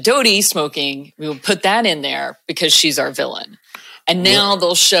Kristen Doty smoking. We will put that in there because she's our villain. And now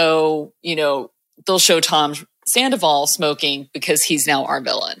they'll show Tom Sandoval smoking because he's now our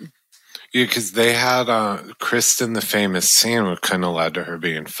villain. Yeah, because they had Kristen, the famous scene what kind of led to her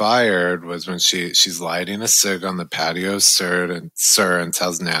being fired was when she's lighting a cig on the patio, sir, and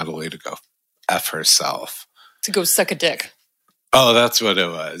tells Natalie to go F herself. To go suck a dick. Oh, that's what it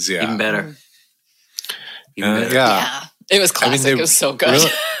was. Yeah. Even better. Yeah. It was classic. It was so good. Really,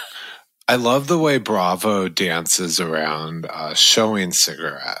 I love the way Bravo dances around showing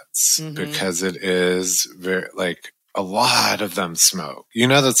cigarettes because it is very, like, a lot of them smoke. You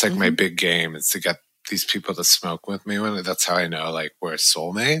know, that's like my big game is to get these people to smoke with me. That's how I know, like, we're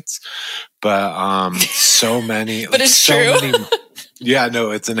soulmates. But so many. But it's so true. Many, yeah,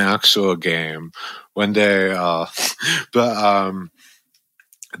 no, it's an actual game. One day,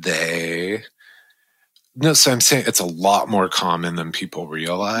 No, so I'm saying it's a lot more common than people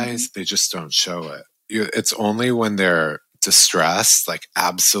realize. They just don't show it. It's only when they're distressed, like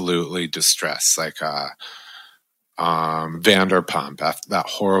absolutely distressed, like Vanderpump after that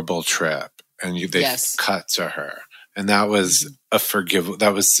horrible trip, and they cut to her, and that was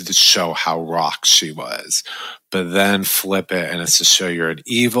that was to show how rock she was. But then flip it, and it's to show you're an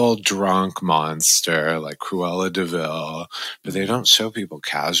evil drunk monster like Cruella de Vil. But they don't show people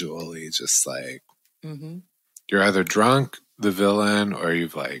casually, just like. You're either drunk, the villain, or you're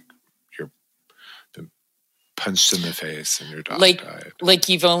been punched in the face and your dog died. Like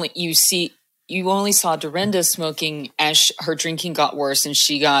you only saw Dorinda smoking as her drinking got worse and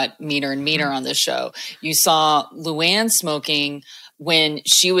she got meaner and meaner on the show. You saw Luann smoking when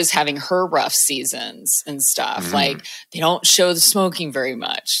she was having her rough seasons and stuff. Like, they don't show the smoking very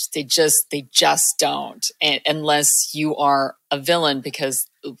much. They just don't, unless you are a villain, because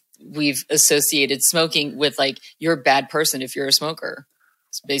we've associated smoking with, like, you're a bad person if you're a smoker.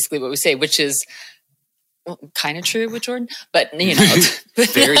 It's basically what we say, which is kind of true with Jordan, but you know,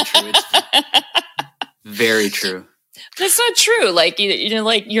 very true. Very true. That's not true. Like,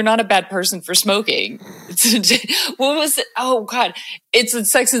 like, you're not a bad person for smoking. What was it? Oh God. It's a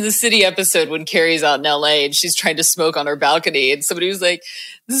Sex and the City episode when Carrie's out in LA and she's trying to smoke on her balcony. And somebody was like,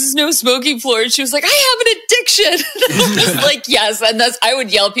 this is no smoking floor. And she was like, I have an addiction. I was like, yes. And I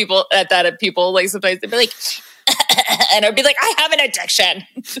would yell at people. Like, sometimes they'd be like, and I'd be like, I have an addiction.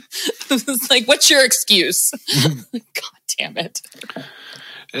 It's like, what's your excuse? God damn it.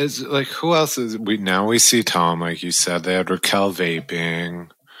 It's like, who else is we see Tom, like you said. They had Raquel vaping.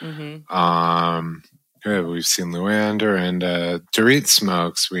 We've seen Luander and Dorit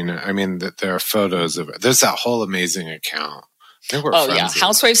smokes. We know. I mean, that there are photos of it. There's that whole amazing account.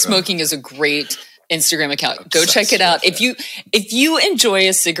 Housewife Smoking is a great Instagram account. Go check it out. If you enjoy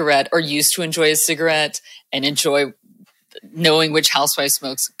a cigarette or used to enjoy a cigarette and enjoy knowing which housewife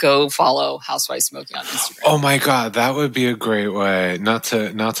smokes, go follow Housewife Smoking on Instagram. Oh my God, that would be a great way not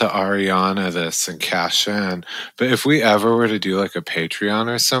to Ariana this and cash in. But if we ever were to do like a Patreon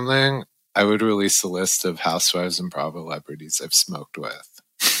or something, I would release a list of housewives and Bravo celebrities I've smoked with.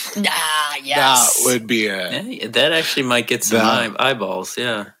 Yes. That would be it. Yeah, that actually might get some eyeballs,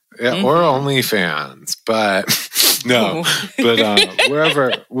 yeah. Yeah, or OnlyFans, but no, but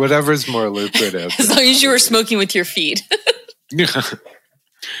whatever's more lucrative. As long as you were smoking with your feet.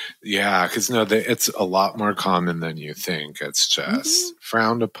 Yeah, because it's a lot more common than you think. It's just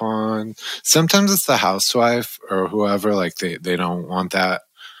frowned upon. Sometimes it's the housewife or whoever, like they don't want that.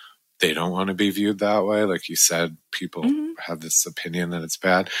 They don't want to be viewed that way. Like you said, people have this opinion that it's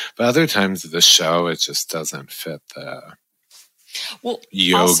bad. But other times the show, it just doesn't fit the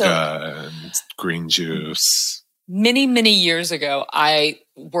yoga and green juice. Many, many years ago, I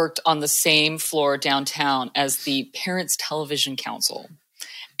worked on the same floor downtown as the Parents Television Council.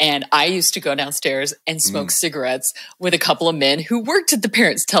 And I used to go downstairs and smoke cigarettes with a couple of men who worked at the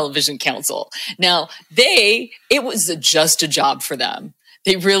Parents Television Council. Now, it was just a job for them.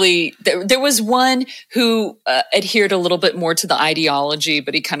 They really, there was one who adhered a little bit more to the ideology,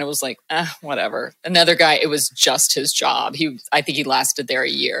 but he kind of was like, whatever. Another guy, it was just his job. I think he lasted there a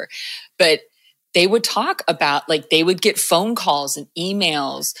year. But they would talk about, like, they would get phone calls and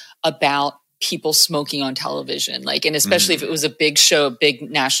emails about people smoking on television. Like, and especially if it was a big show, a big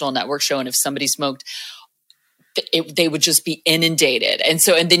national network show, and if somebody smoked, they would just be inundated. And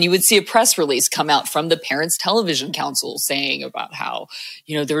then you would see a press release come out from the Parents Television Council saying about how,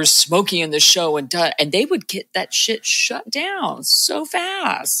 there was smoking in the show and they would get that shit shut down so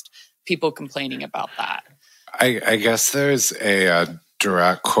fast. People complaining about that. I guess there's a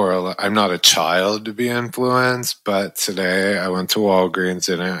direct correlation. I'm not a child to be influenced, but today I went to Walgreens,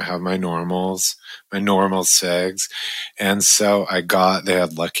 didn't have my normal cigs. And so they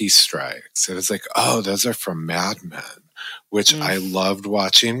had Lucky Strikes. And it's like, oh, those are from Mad Men, which I loved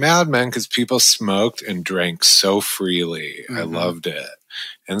watching Mad Men because people smoked and drank so freely. I loved it.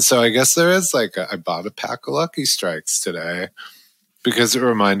 And so I guess there is I bought a pack of Lucky Strikes today because it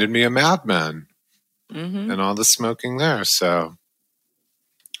reminded me of Mad Men and all the smoking there. So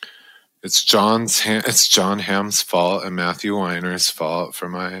It's John Hamm's fault and Matthew Weiner's fault for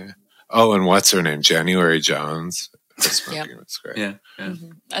my... Oh, and what's her name? January Jones. Smoking was great. Yeah.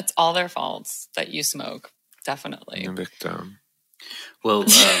 Mm-hmm. That's all their faults that you smoke. Definitely. I'm a victim. Well,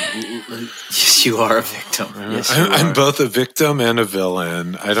 yes, you are a victim. Yes, I'm both a victim and a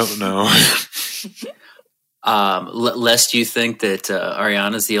villain. I don't know. Lest you think that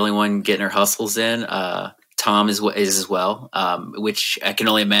Ariana's the only one getting her hustles in, Tom is as well, which I can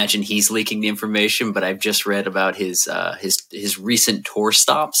only imagine he's leaking the information, but I've just read about his recent tour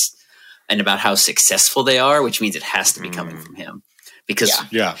stops and about how successful they are, which means it has to be coming from him. Because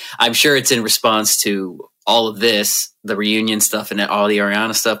I'm sure it's in response to all of this, the reunion stuff and all the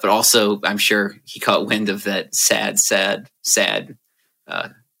Ariana stuff, but also I'm sure he caught wind of that sad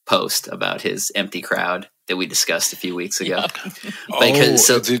post about his empty crowd that we discussed a few weeks ago.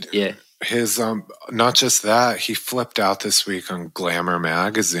 His not just that, he flipped out this week on Glamour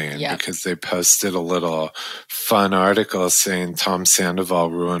magazine because they posted a little fun article saying Tom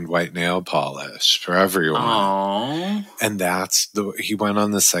Sandoval ruined white nail polish for everyone. Aww. And he went on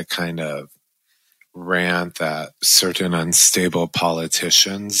this like kind of rant that certain unstable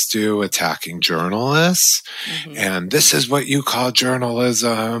politicians do attacking journalists. Mm-hmm. And this is what you call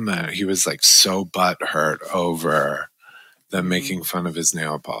journalism. And he was like so butthurt over them making fun of his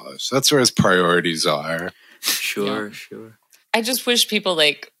nail polish. That's where his priorities are. Sure. I just wish people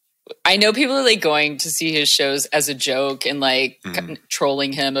I know people are going to see his shows as a joke and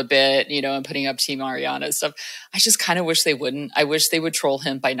trolling him a bit, and putting up Team Ariana stuff. I just kind of wish they wouldn't. I wish they would troll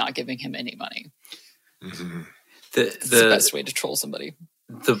him by not giving him any money. Mm-hmm. It's the best way to troll somebody.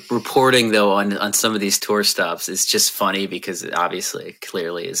 The reporting though on some of these tour stops is just funny because it obviously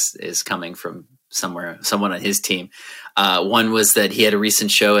clearly is coming from someone on his team. One was that he had a recent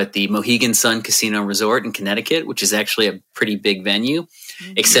show at the Mohegan Sun Casino Resort in Connecticut, which is actually a pretty big venue,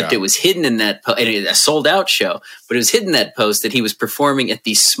 except it was hidden in that a sold out show, but it was hidden in that post that he was performing at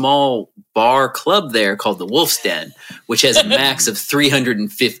the small bar club there called the Wolf's Den, which has a max of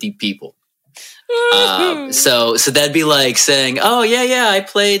 350 people. So that'd be like saying, "Oh yeah, I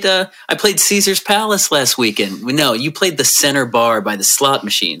played Caesar's Palace last weekend." No, you played the center bar by the slot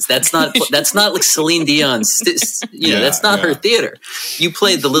machines. That's not like Celine Dion's. That's not her theater. You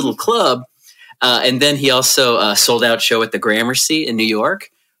played the little club, and then he also sold out show at the Gramercy in New York,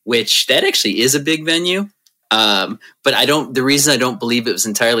 which that actually is a big venue. But the reason I don't believe it was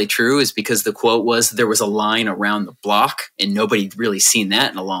entirely true is because the quote was there was a line around the block, and nobody'd really seen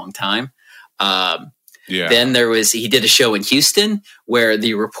that in a long time. Then he did a show in Houston where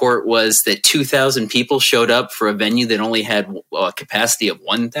the report was that 2,000 people showed up for a venue that only had a capacity of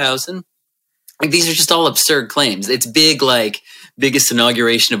 1,000. These are just all absurd claims. It's big, biggest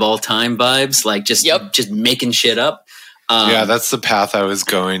inauguration of all time vibes, just making shit up. That's the path I was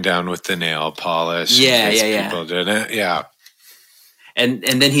going down with the nail polish. People didn't. Yeah. And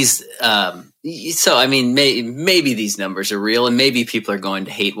then he's so I mean maybe these numbers are real and maybe people are going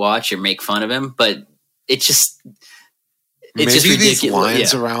to hate watch or make fun of him, but it's just these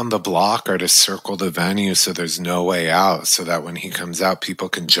lines around the block are to circle the venue so there's no way out, so that when he comes out people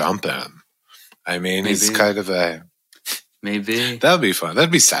can jump him. I mean, he's kind of maybe that'd be fun.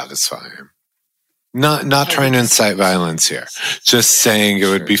 That'd be satisfying. Not trying to incite violence here. Just saying it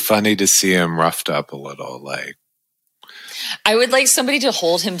would be funny to see him roughed up a little, I would like somebody to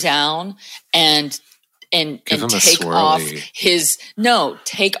hold him down and take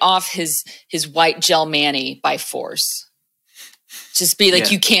off his white gel mani by force. Just be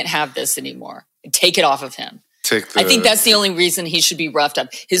like, you can't have this anymore. Take it off of him. I think that's the only reason he should be roughed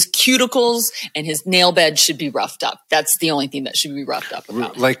up. His cuticles and his nail bed should be roughed up. That's the only thing that should be roughed up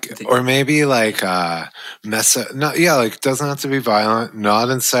about him. Or maybe mess up. No, doesn't have to be violent. Not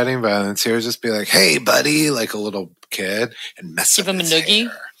inciting violence here. Just be like, hey, buddy, like a little kid, and give him a noogie.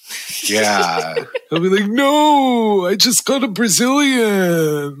 Hair. Yeah, he'll be like, no, I just got a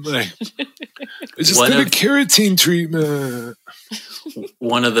Brazilian. I just got a keratin treatment.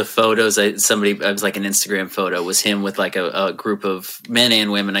 One of the photos I was like an Instagram photo was him with a group of men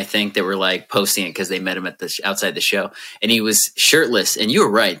and women, I think, that were posting it because they met him at outside the show, and he was shirtless. And you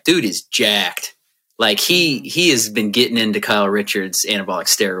were right, dude is jacked. He has been getting into Kyle Richards' anabolic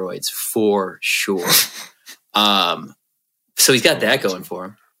steroids for sure. So he's got that going for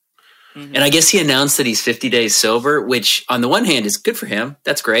him. Mm-hmm. And I guess he announced that he's 50 days sober, which on the one hand is good for him.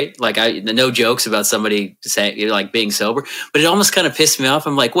 That's great. No jokes about somebody saying being sober, but it almost kind of pissed me off.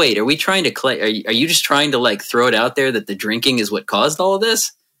 I'm like, wait, are we trying to are you just trying to throw it out there that the drinking is what caused all of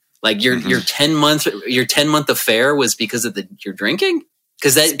this? Your 10 month affair was because of your drinking?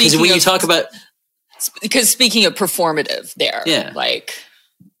 Because when you talk about, because speaking of performative there,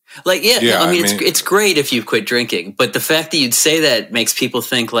 Like, I mean, it's great if you quit drinking, but the fact that you'd say that makes people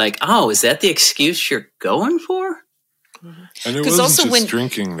think like, oh, is that the excuse you're going for? And it wasn't just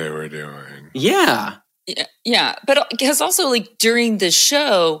drinking they were doing. Yeah. Yeah. But because also like during the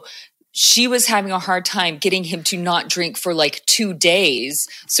show, she was having a hard time getting him to not drink for like 2 days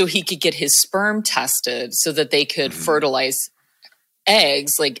so he could get his sperm tested so that they could fertilize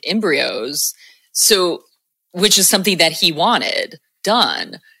eggs, like embryos. So, which is something that he wanted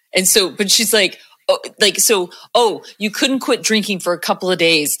done. And so, but she's like, you couldn't quit drinking for a couple of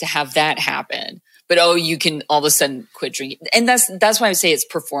days to have that happen. But, you can all of a sudden quit drinking. And that's why I say it's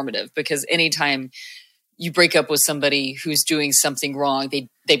performative, because anytime you break up with somebody who's doing something wrong,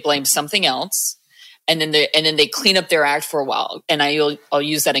 they blame something else. And then they clean up their act for a while. And I'll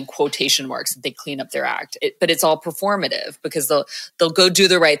use that in quotation marks. They clean up their act, but it's all performative, because they'll go do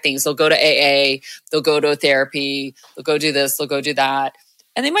the right things. They'll go to AA. They'll go to therapy. They'll go do this. They'll go do that.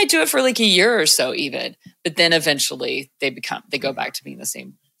 And they might do it for like a year or so even. But then eventually they go back to being the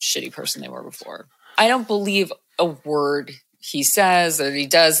same shitty person they were before. I don't believe a word he says or he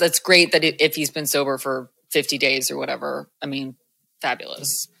does. That's great that if he's been sober for 50 days or whatever, I mean,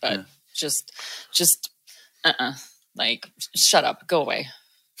 fabulous. But just like, shut up, go away.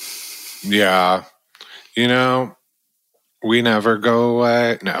 Yeah. You know, we never go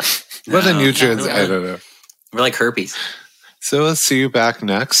away. No. What a nutrients editor. We're like herpes. So we'll see you back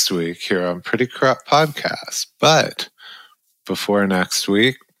next week here on Pretty Corrupt Podcast. But before next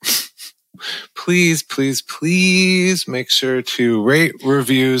week, please, please, please make sure to rate,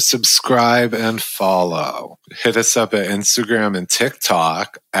 review, subscribe, and follow. Hit us up at Instagram and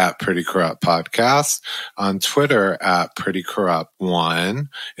TikTok at Pretty Corrupt Podcast, on Twitter at Pretty Corrupt 1.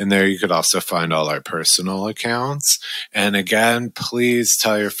 And there you could also find all our personal accounts. And again, please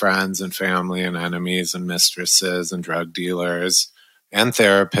tell your friends and family and enemies and mistresses and drug dealers and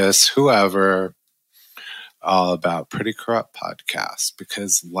therapists, whoever, all about Pretty Corrupt Podcast,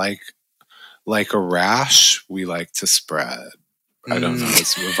 because like a rash, we like to spread. I don't know.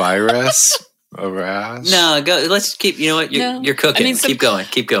 It's a virus, a rash. No, go. Let's keep. You know what? You're cooking. I mean, keep going.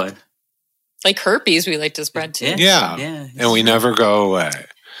 Keep going. Like herpes, we like to spread too. Yeah. And we never go away.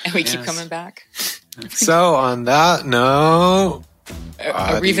 And we keep coming back. So on that note,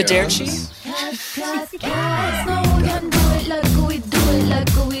 arrivederci. No one can do it like we do it,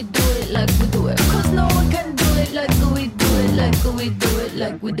 like we do it, like we do it. 'Cause no one can do it like we do it, like we do it,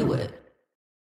 like we do it.